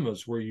tragic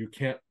dilemmas, where you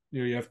can't,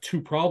 you have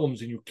two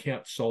problems and you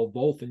can't solve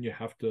both, and you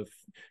have to,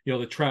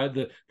 the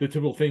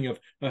typical thing of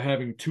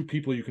having two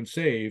people you can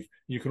save,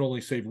 you can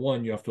only save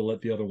one, you have to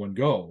let the other one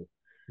go.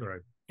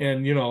 Right.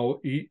 And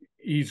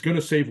he's going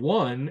to save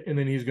one, and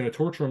then he's going to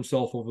torture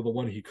himself over the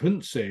one he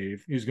couldn't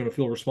save. He's going to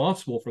feel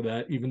responsible for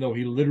that, even though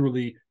he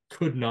literally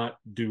could not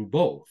do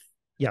both.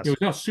 Yes.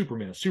 It's not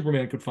Superman.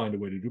 Superman could find a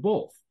way to do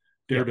both.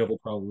 Daredevil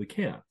probably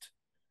can't.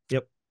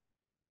 Yep.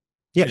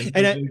 Yeah.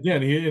 And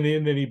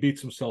then he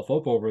beats himself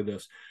up over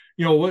this.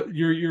 What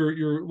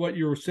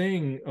you're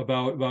saying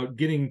about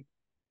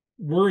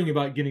worrying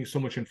about getting so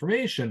much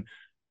information.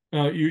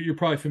 You're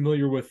probably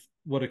familiar with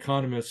what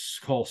economists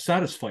call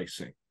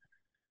satisficing.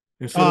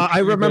 I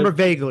remember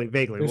vaguely.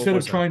 Instead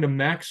of trying to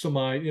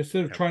maximize,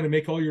 instead of trying to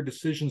make all your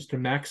decisions to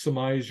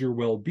maximize your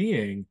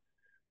well-being,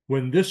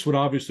 when this would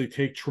obviously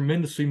take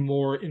tremendously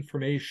more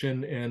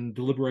information and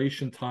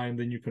deliberation time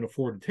than you can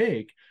afford to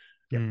take,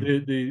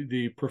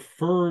 the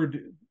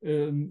preferred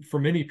for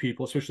many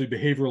people, especially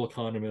behavioral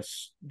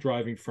economists,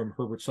 driving from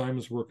Herbert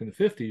Simon's work in the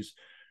 50s,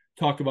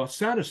 talk about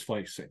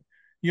satisficing.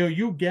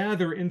 you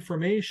gather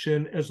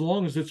information as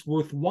long as it's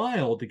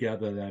worthwhile to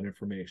gather that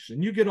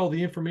information. You get all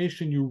the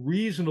information you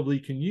reasonably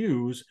can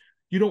use.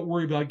 You don't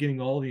worry about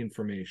getting all the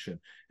information.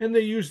 And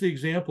they use the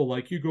example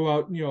like you go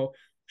out,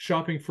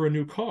 shopping for a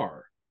new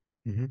car.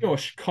 A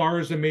car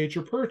is a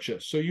major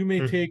purchase. So you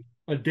may take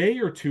a day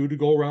or two to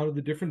go around to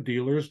the different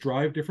dealers,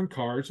 drive different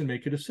cars, and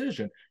make a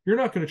decision. You're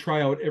not going to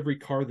try out every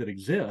car that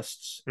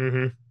exists.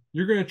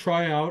 You're going to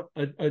try out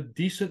a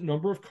decent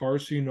number of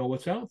cars so you know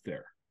what's out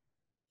there.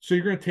 So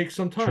you're going to take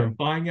some time.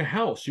 Buying a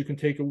house, you can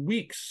take a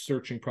week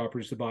searching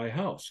properties to buy a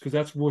house because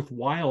that's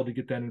worthwhile to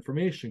get that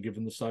information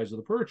given the size of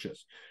the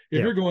purchase.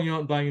 If you're going out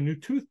and buying a new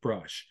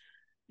toothbrush,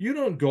 you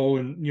don't go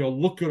and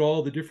look at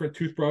all the different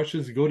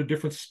toothbrushes and go to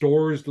different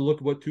stores to look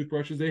at what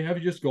toothbrushes they have.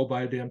 You just go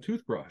buy a damn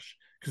toothbrush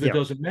because it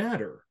doesn't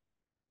matter.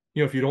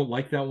 If you don't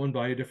like that one,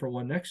 buy a different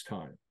one next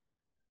time.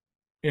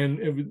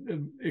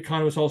 And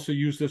economists also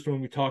use this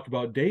when we talk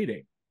about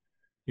dating.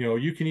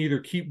 You can either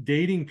keep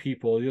dating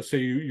people. You'll say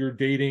you're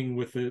dating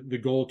with the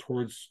goal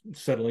towards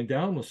settling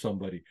down with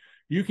somebody.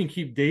 You can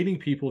keep dating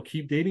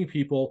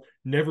people,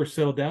 never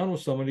settle down with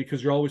somebody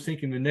because you're always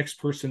thinking the next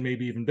person may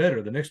be even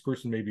better. The next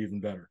person may be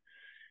even better.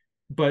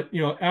 But,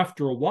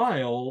 after a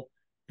while,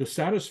 the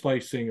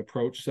satisficing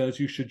approach says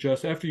you should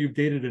just, after you've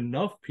dated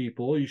enough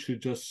people, you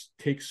should just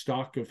take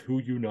stock of who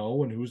you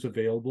know and who's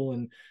available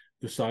and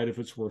decide if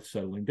it's worth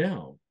settling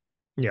down.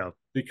 Yeah.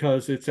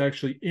 Because it's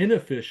actually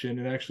inefficient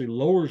and actually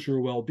lowers your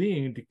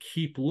well-being to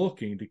keep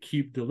looking, to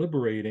keep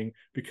deliberating,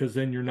 because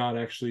then you're not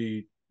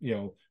actually,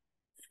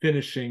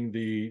 finishing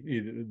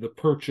the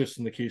purchase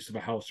in the case of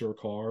a house or a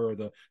car, or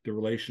the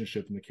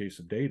relationship in the case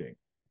of dating.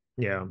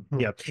 Yeah.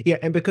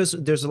 And because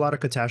there's a lot of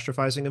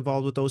catastrophizing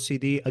involved with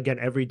OCD, again,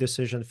 every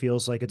decision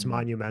feels like it's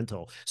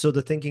monumental. So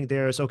the thinking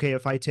there is, okay,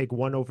 if I take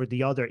one over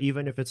the other,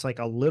 even if it's like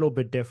a little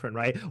bit different,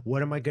 right?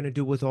 What am I going to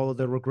do with all of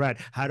the regret?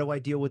 How do I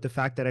deal with the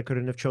fact that I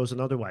couldn't have chosen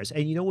otherwise?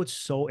 And what's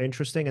so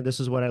interesting, and this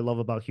is what I love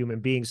about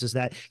human beings, is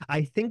that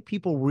I think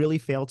people really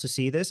fail to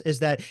see this, is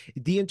that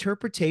the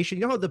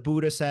interpretation, how the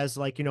Buddha says,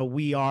 like,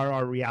 we are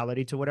our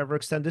reality to whatever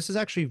extent. This is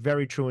actually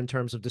very true in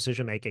terms of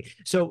decision making.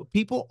 So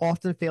people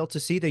often fail to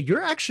see that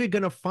you're actually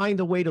going to find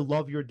a way to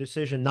love your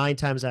decision 9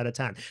 times out of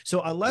 10.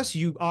 So unless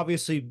you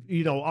obviously,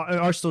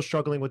 are still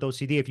struggling with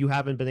OCD, if you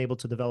haven't been able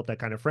to develop that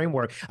kind of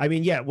framework, I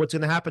mean, what's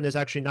going to happen is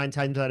actually 9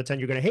 times out of 10,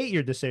 you're going to hate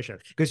your decision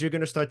because you're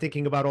going to start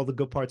thinking about all the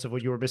good parts of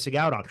what you were missing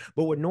out on.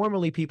 But what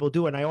normally people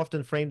do, and I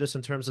often frame this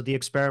in terms of the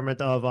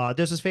experiment of,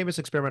 there's this famous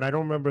experiment. I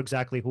don't remember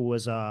exactly who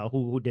was,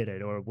 who did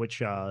it or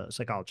which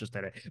psychologist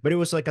did it, but it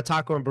was like a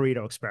taco and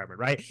burrito experiment,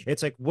 right?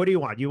 It's like, what do you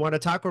want? You want a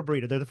taco or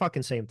burrito? They're the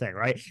fucking same thing,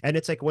 right? And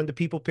it's like when the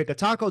people pick a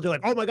taco, they're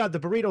like, oh my God, the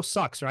burrito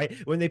sucks, right?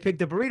 When they pick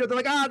the burrito, they're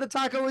like, the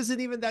taco isn't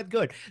even that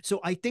good.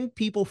 So I think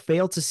people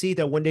fail to see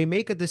that when they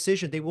make a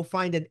decision, they will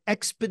find an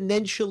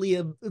exponentially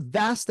a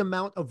vast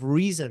amount of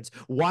reasons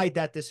why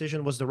that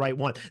decision was the right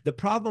one. The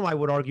problem, I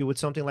would argue, with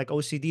something like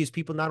OCD is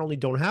people not only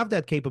don't have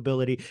that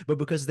capability, but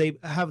because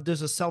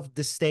there's a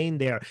self-disdain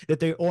there that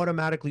they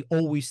automatically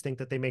always think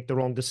that they make the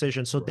wrong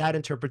decision. So that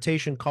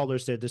interpretation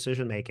colors their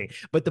decision making.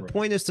 But the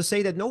point is to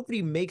say that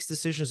nobody makes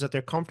decisions that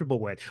they're comfortable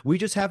with. We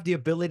just have the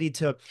ability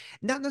to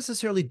not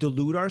necessarily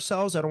delude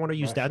ourselves. I don't want to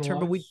use that term,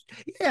 but we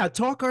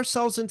talk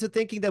ourselves into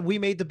thinking that we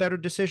made the better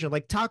decision.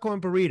 Like taco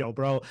and burrito,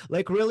 bro.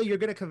 Like, really, you're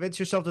gonna convince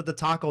yourself that the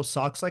taco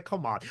sucks? Like,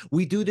 come on.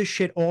 We do this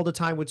shit all the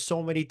time with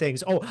so many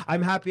things. Oh,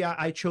 I'm happy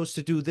I chose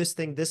to do this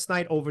thing this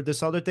night over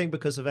this other thing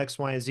because of X,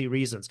 Y, and Z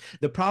reasons.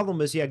 The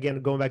problem is,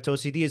 again, going back to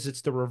OCD, is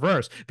it's the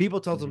reverse.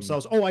 People tell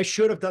themselves, oh, I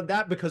should have done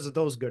that because of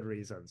those good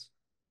reasons.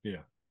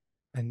 Yeah.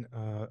 And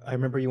I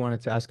remember you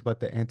wanted to ask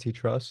about the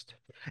antitrust.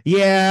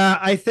 Yeah,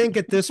 I think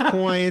at this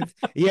point,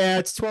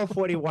 it's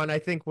 12:41. I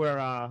think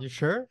we're You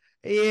sure?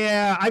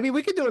 Yeah, I mean,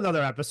 we could do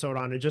another episode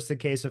on it just in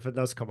case if it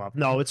does come up.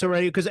 No, it's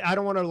already, because I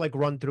don't want to like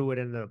run through it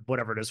in the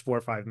whatever it is, 4 or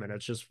 5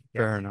 minutes. Just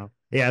fair enough.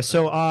 Yeah.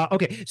 So,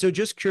 okay. So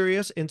just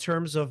curious in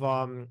terms of,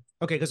 okay,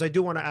 because I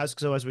do want to ask,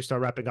 so as we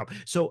start wrapping up,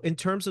 so in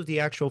terms of the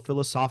actual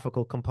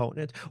philosophical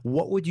component,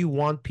 what would you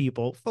want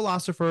people,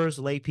 philosophers,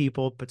 lay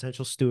people,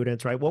 potential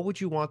students, right? What would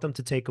you want them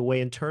to take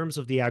away in terms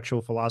of the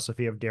actual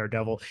philosophy of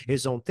Daredevil,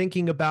 his own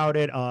thinking about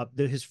it,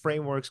 his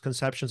frameworks,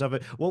 conceptions of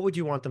it? What would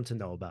you want them to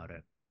know about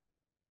it?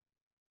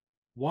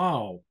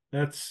 Wow,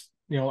 that's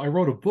I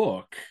wrote a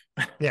book.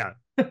 Yeah.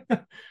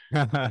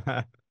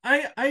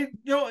 I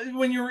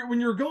when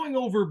you're going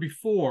over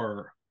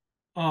before,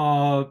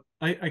 I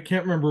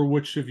can't remember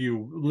which of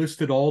you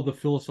listed all the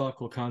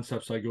philosophical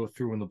concepts I go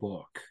through in the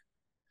book.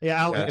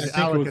 Yeah, I think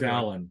it was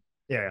Alan.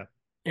 Yeah.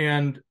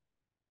 And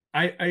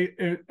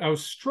I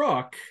was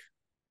struck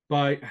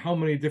by how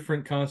many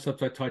different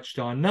concepts I touched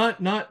on.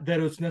 Not that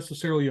it's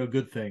necessarily a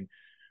good thing,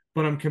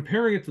 but I'm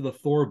comparing it to the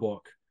Thor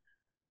book,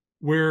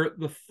 where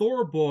the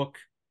Thor book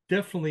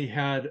definitely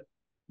had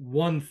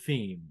one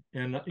theme,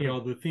 and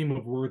the theme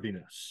of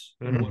worthiness,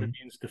 and what it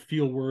means to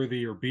feel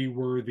worthy or be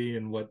worthy,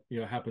 and what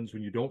happens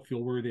when you don't feel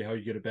worthy, how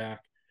you get it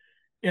back.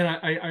 And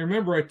I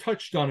remember I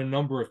touched on a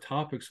number of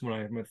topics when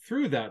I went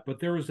through that, but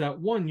there was that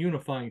one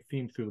unifying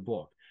theme through the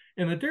book.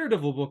 And the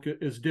Daredevil book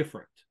is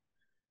different.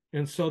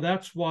 And so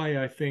that's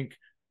why I think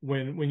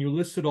when you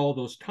listed all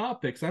those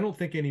topics, I don't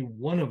think any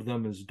one of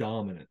them is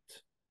dominant.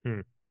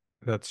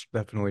 That's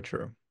definitely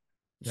true.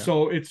 Yeah.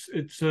 So it's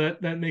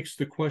that makes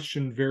the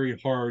question very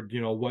hard.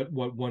 What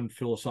one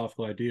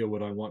philosophical idea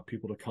would I want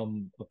people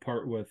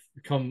to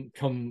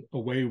come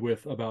away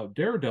with about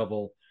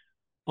Daredevil,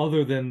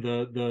 other than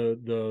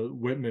the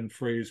Whitman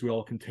phrase, "We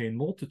all contain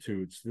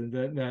multitudes."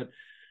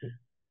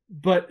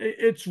 But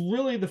it's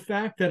really the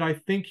fact that I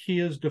think he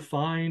is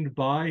defined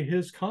by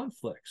his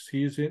conflicts.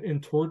 He's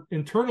an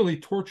internally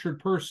tortured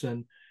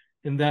person,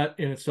 and that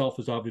in itself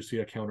is obviously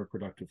a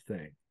counterproductive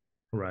thing.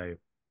 Right.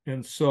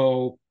 And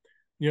so,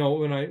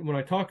 when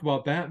I talk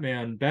about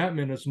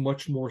Batman is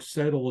much more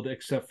settled,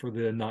 except for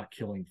the not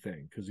killing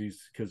thing,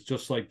 because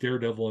just like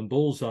Daredevil and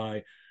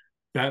Bullseye,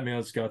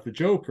 Batman's got the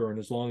Joker, and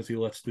as long as he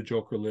lets the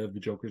Joker live, the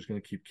Joker's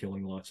going to keep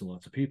killing lots and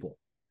lots of people.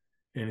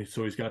 And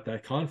so he's got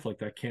that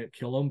conflict. I can't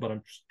kill him, but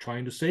I'm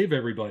trying to save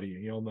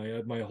everybody.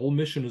 My whole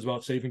mission is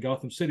about saving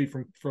Gotham City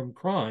from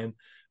crime,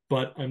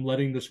 but I'm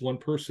letting this one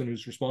person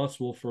who's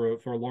responsible for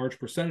a large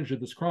percentage of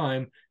this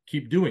crime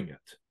keep doing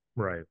it.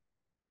 Right.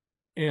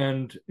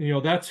 And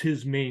that's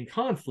his main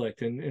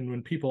conflict. And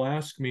when people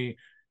ask me,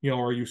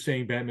 are you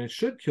saying Batman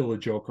should kill a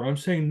Joker? I'm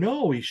saying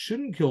no, he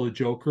shouldn't kill a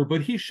Joker,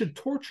 but he should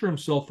torture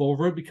himself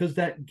over it, because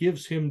that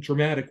gives him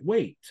dramatic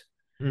weight.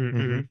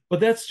 Mm-hmm. But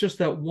that's just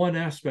that one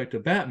aspect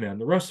of Batman.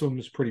 The rest of them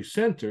is pretty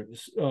settled.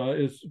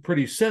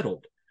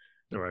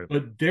 Right.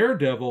 But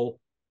Daredevil,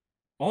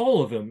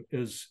 all of him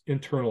is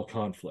internal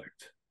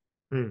conflict.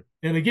 And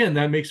again,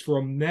 that makes for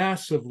a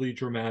massively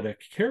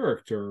dramatic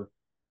character,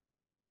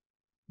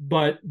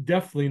 but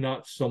definitely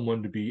not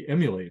someone to be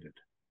emulated.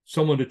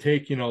 Someone to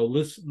take, a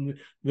lesson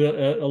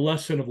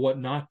of what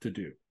not to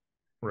do.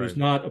 Right. He's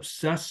not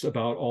obsessed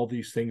about all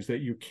these things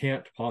that you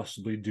can't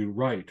possibly do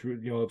right.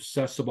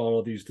 Obsessed about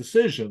all these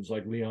decisions,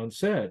 like Leon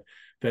said,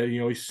 that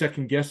he's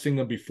second guessing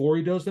them before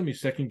he does them. He's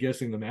second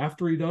guessing them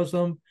after he does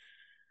them.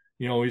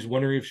 He's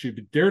wondering if he should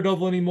be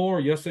Daredevil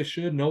anymore. Yes, I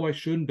should. No, I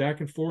shouldn't.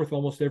 Back and forth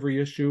almost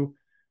every issue.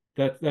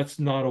 That's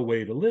not a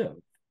way to live.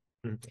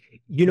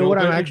 What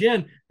I'm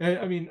again,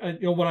 I mean,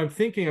 what I'm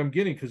thinking I'm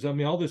getting, because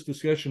all this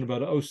discussion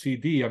about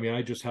OCD,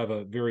 I just have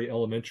a very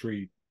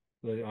elementary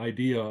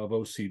idea of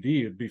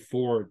OCD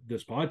before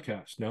this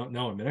podcast. Now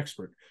I'm an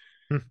expert.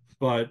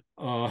 But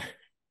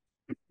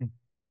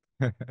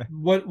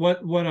what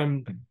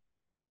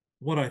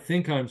I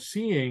think I'm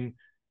seeing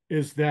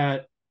is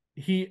that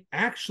he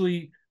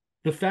actually,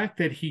 the fact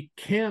that he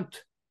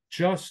can't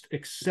just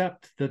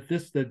accept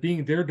that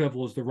being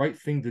Daredevil is the right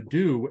thing to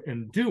do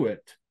and do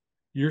it.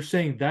 You're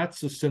saying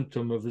that's a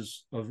symptom of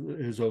his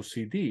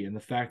OCD, and the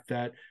fact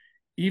that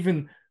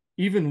even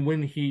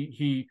when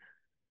he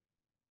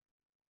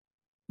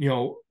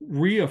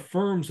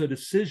reaffirms a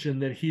decision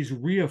that he's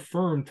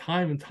reaffirmed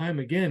time and time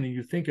again, and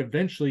you think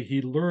eventually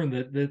he'd learn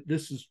that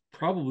this is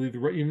probably the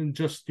right, even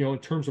just in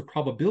terms of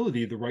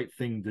probability, the right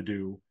thing to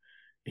do.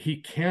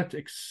 He can't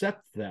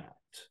accept that.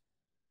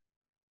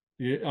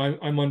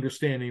 I'm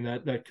understanding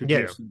that could be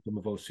a symptom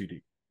of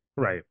OCD.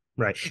 Right.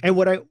 Right. And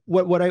what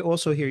I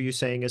also hear you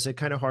saying is it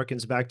kind of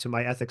harkens back to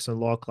my ethics and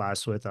law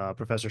class with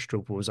Professor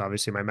Stroop, who was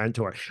obviously my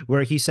mentor,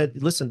 where he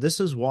said, listen, this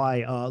is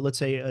why, let's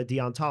say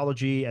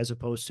deontology as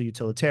opposed to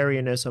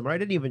utilitarianism,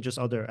 right? And even just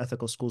other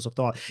ethical schools of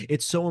thought.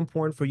 It's so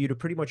important for you to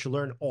pretty much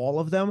learn all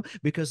of them,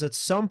 because at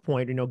some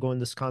point, going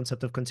this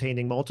concept of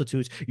containing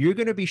multitudes, you're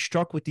going to be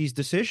struck with these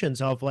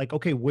decisions of like,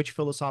 okay, which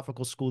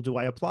philosophical school do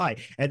I apply?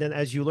 And then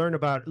as you learn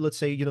about, let's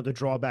say, the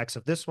drawbacks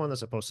of this one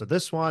as opposed to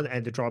this one,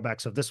 and the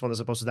drawbacks of this one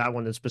as opposed to that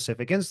one in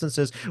specific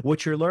instances,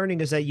 what you're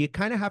learning is that you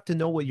kind of have to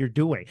know what you're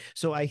doing.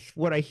 So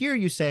what I hear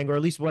you saying, or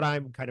at least what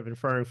I'm kind of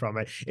inferring from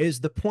it, is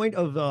the point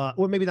of,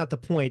 or maybe not the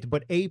point,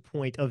 but a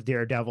point of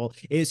Daredevil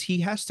is he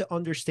has to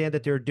understand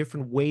that there are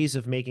different ways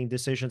of making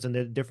decisions and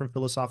there are different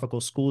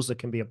philosophical schools that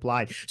can be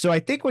applied. So I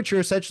think what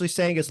you're essentially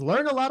saying is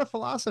learn a lot of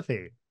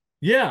philosophy.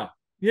 Yeah.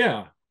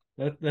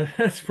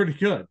 That's pretty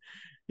good.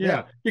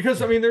 Yeah. Because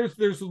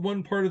there's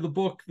one part of the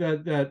book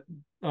that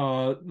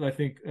I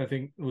think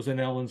was in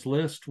Alan's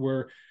list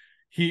where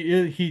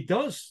he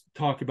does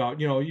talk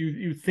about,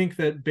 you think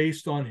that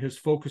based on his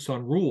focus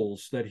on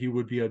rules that he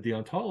would be a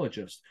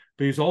deontologist,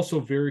 but he's also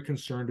very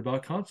concerned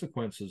about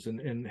consequences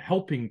and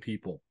helping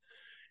people.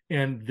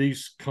 And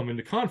these come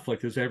into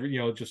conflict as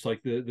just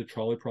like the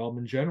trolley problem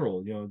in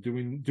general,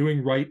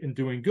 doing right and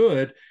doing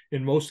good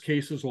in most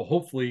cases will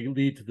hopefully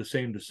lead to the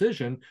same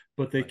decision,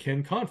 but they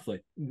can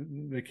conflict.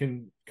 They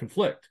can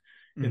conflict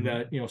in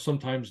that,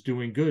 sometimes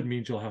doing good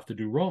means you'll have to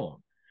do wrong.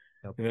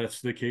 Yep. And that's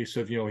the case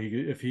of,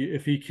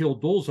 if he killed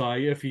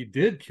Bullseye, if he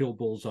did kill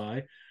Bullseye,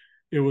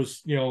 it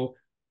was,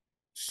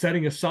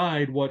 setting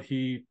aside what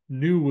he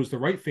knew was the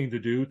right thing to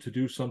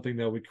do something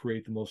that would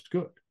create the most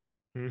good.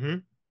 Mm-hmm.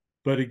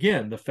 But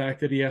again, the fact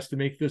that he has to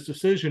make this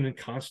decision and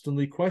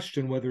constantly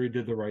question whether he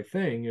did the right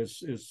thing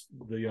is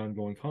the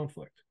ongoing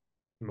conflict.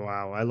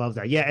 Wow, I love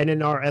that. Yeah, and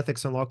in our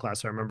ethics and law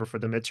class, I remember for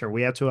the midterm,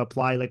 we had to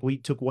apply, like we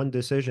took one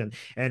decision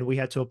and we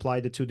had to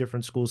apply the two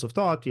different schools of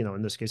thought,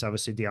 in this case,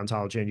 obviously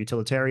deontology and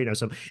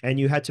utilitarianism, and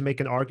you had to make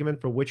an argument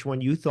for which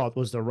one you thought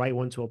was the right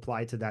one to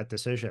apply to that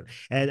decision.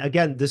 And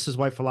again, this is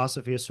why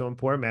philosophy is so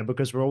important, man,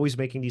 because we're always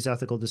making these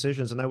ethical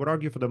decisions. And I would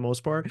argue for the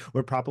most part,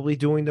 we're probably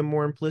doing them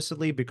more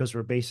implicitly because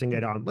we're basing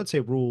it on, let's say,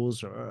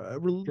 rules or Sure.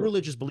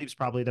 religious beliefs,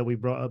 probably that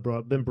we've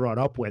been brought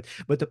up with.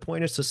 But the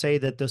point is to say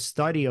that the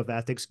study of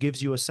ethics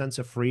gives you a sense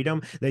of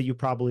freedom that you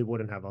probably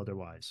wouldn't have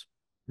otherwise.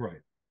 Right.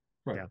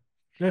 Right.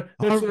 Yeah.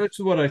 That's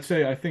what I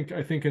say. I think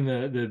in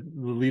the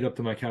lead up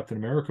to my Captain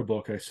America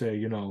book, I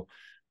say,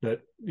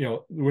 that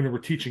when we're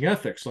teaching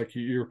ethics, like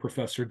your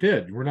professor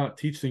did, we're not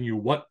teaching you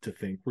what to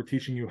think. We're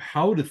teaching you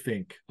how to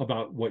think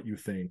about what you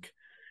think.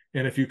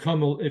 And if you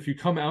come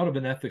out of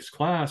an ethics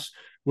class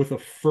with a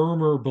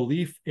firmer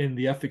belief in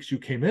the ethics you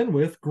came in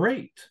with,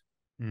 great.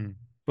 Mm.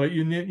 But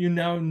you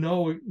now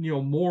know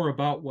more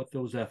about what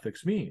those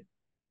ethics mean.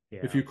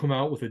 If Yeah. you come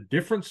out with a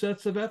different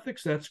sets of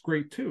ethics, that's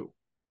great too.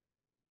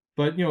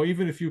 But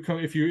even if you're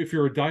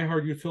a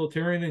diehard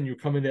utilitarian and you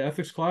come into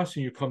ethics class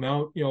and you come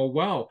out,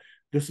 wow,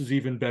 this is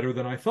even better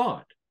than I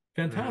thought. Mhm.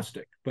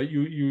 Fantastic. But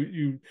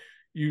you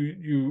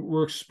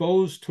were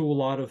exposed to a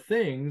lot of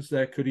things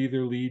that could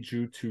either lead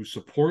you to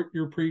support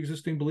your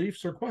pre-existing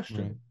beliefs or question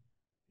Right. them.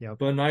 Yep.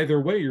 But in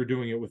either way, you're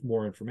doing it with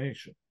more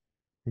information.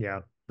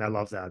 Yeah. I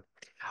love that.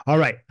 All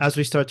right. As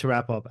we start to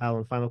wrap up,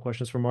 Alan, final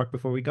questions for Mark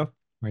before we go.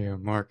 Well, yeah,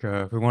 Mark,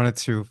 if we wanted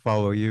to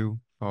follow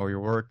you, follow your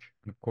work,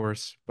 and of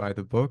course, buy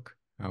the book,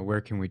 where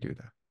can we do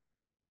that?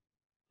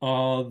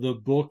 The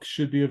book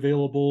should be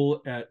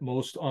available at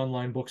most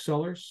online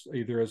booksellers,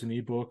 either as an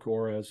ebook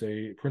or as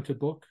a printed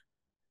book.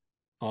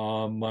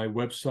 My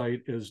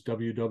website is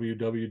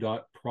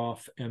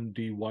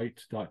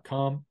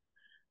www.profmdwhite.com,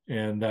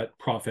 and that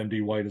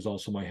profmdwhite is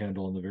also my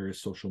handle on the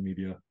various social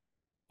media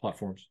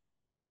platforms.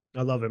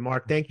 I love it,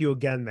 Mark. Thank you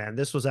again, man.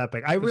 This was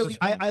epic. I This really, is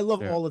fun. I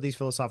love Yeah. all of these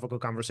philosophical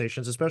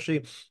conversations,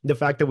 especially the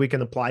fact that we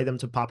can apply them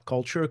to pop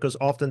culture. Because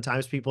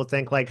oftentimes people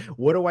think like,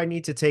 what do I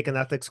need to take an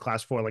ethics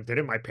class for? Like,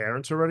 didn't my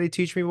parents already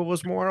teach me what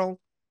was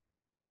moral?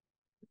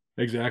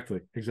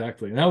 Exactly,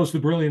 exactly. And that was the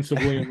brilliance of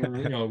William.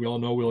 We all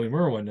know William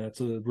Irwin. That's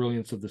the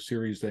brilliance of the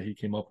series that he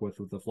came up with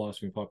the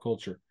philosophy of pop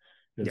culture.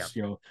 Yeah. Is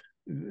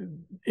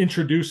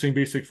introducing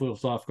basic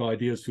philosophical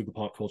ideas to the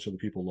pop culture that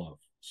people love.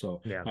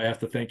 So Yeah. I have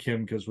to thank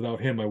him, because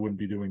without him, I wouldn't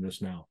be doing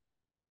this now.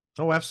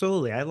 Oh,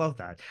 absolutely. I love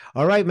that.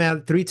 All right,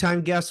 man.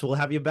 Three-time guest. We'll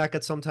have you back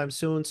at some time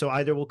soon. So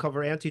either we'll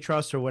cover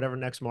antitrust or whatever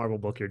next Marvel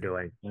book you're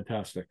doing.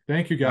 Fantastic.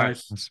 Thank you, All right.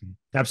 guys. Awesome.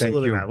 Thank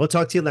Absolutely, you. man. We'll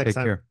talk to you next Take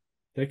time. care.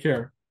 Take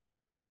care.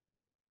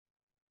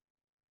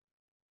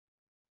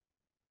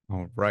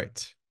 All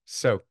right.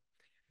 So,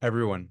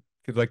 everyone,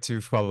 if you'd like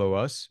to follow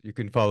us, you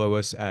can follow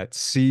us at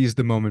Seize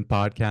the Moment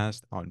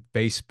Podcast on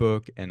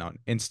Facebook and on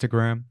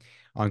Instagram.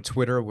 On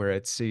Twitter, we're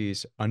at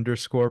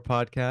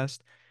Seize_podcast.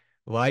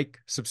 Like,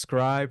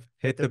 subscribe,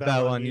 Hit hit the the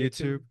bell bell on on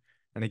YouTube. YouTube.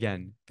 And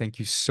again, thank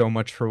you so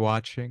much for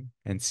watching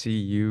and see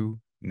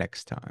you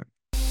next time.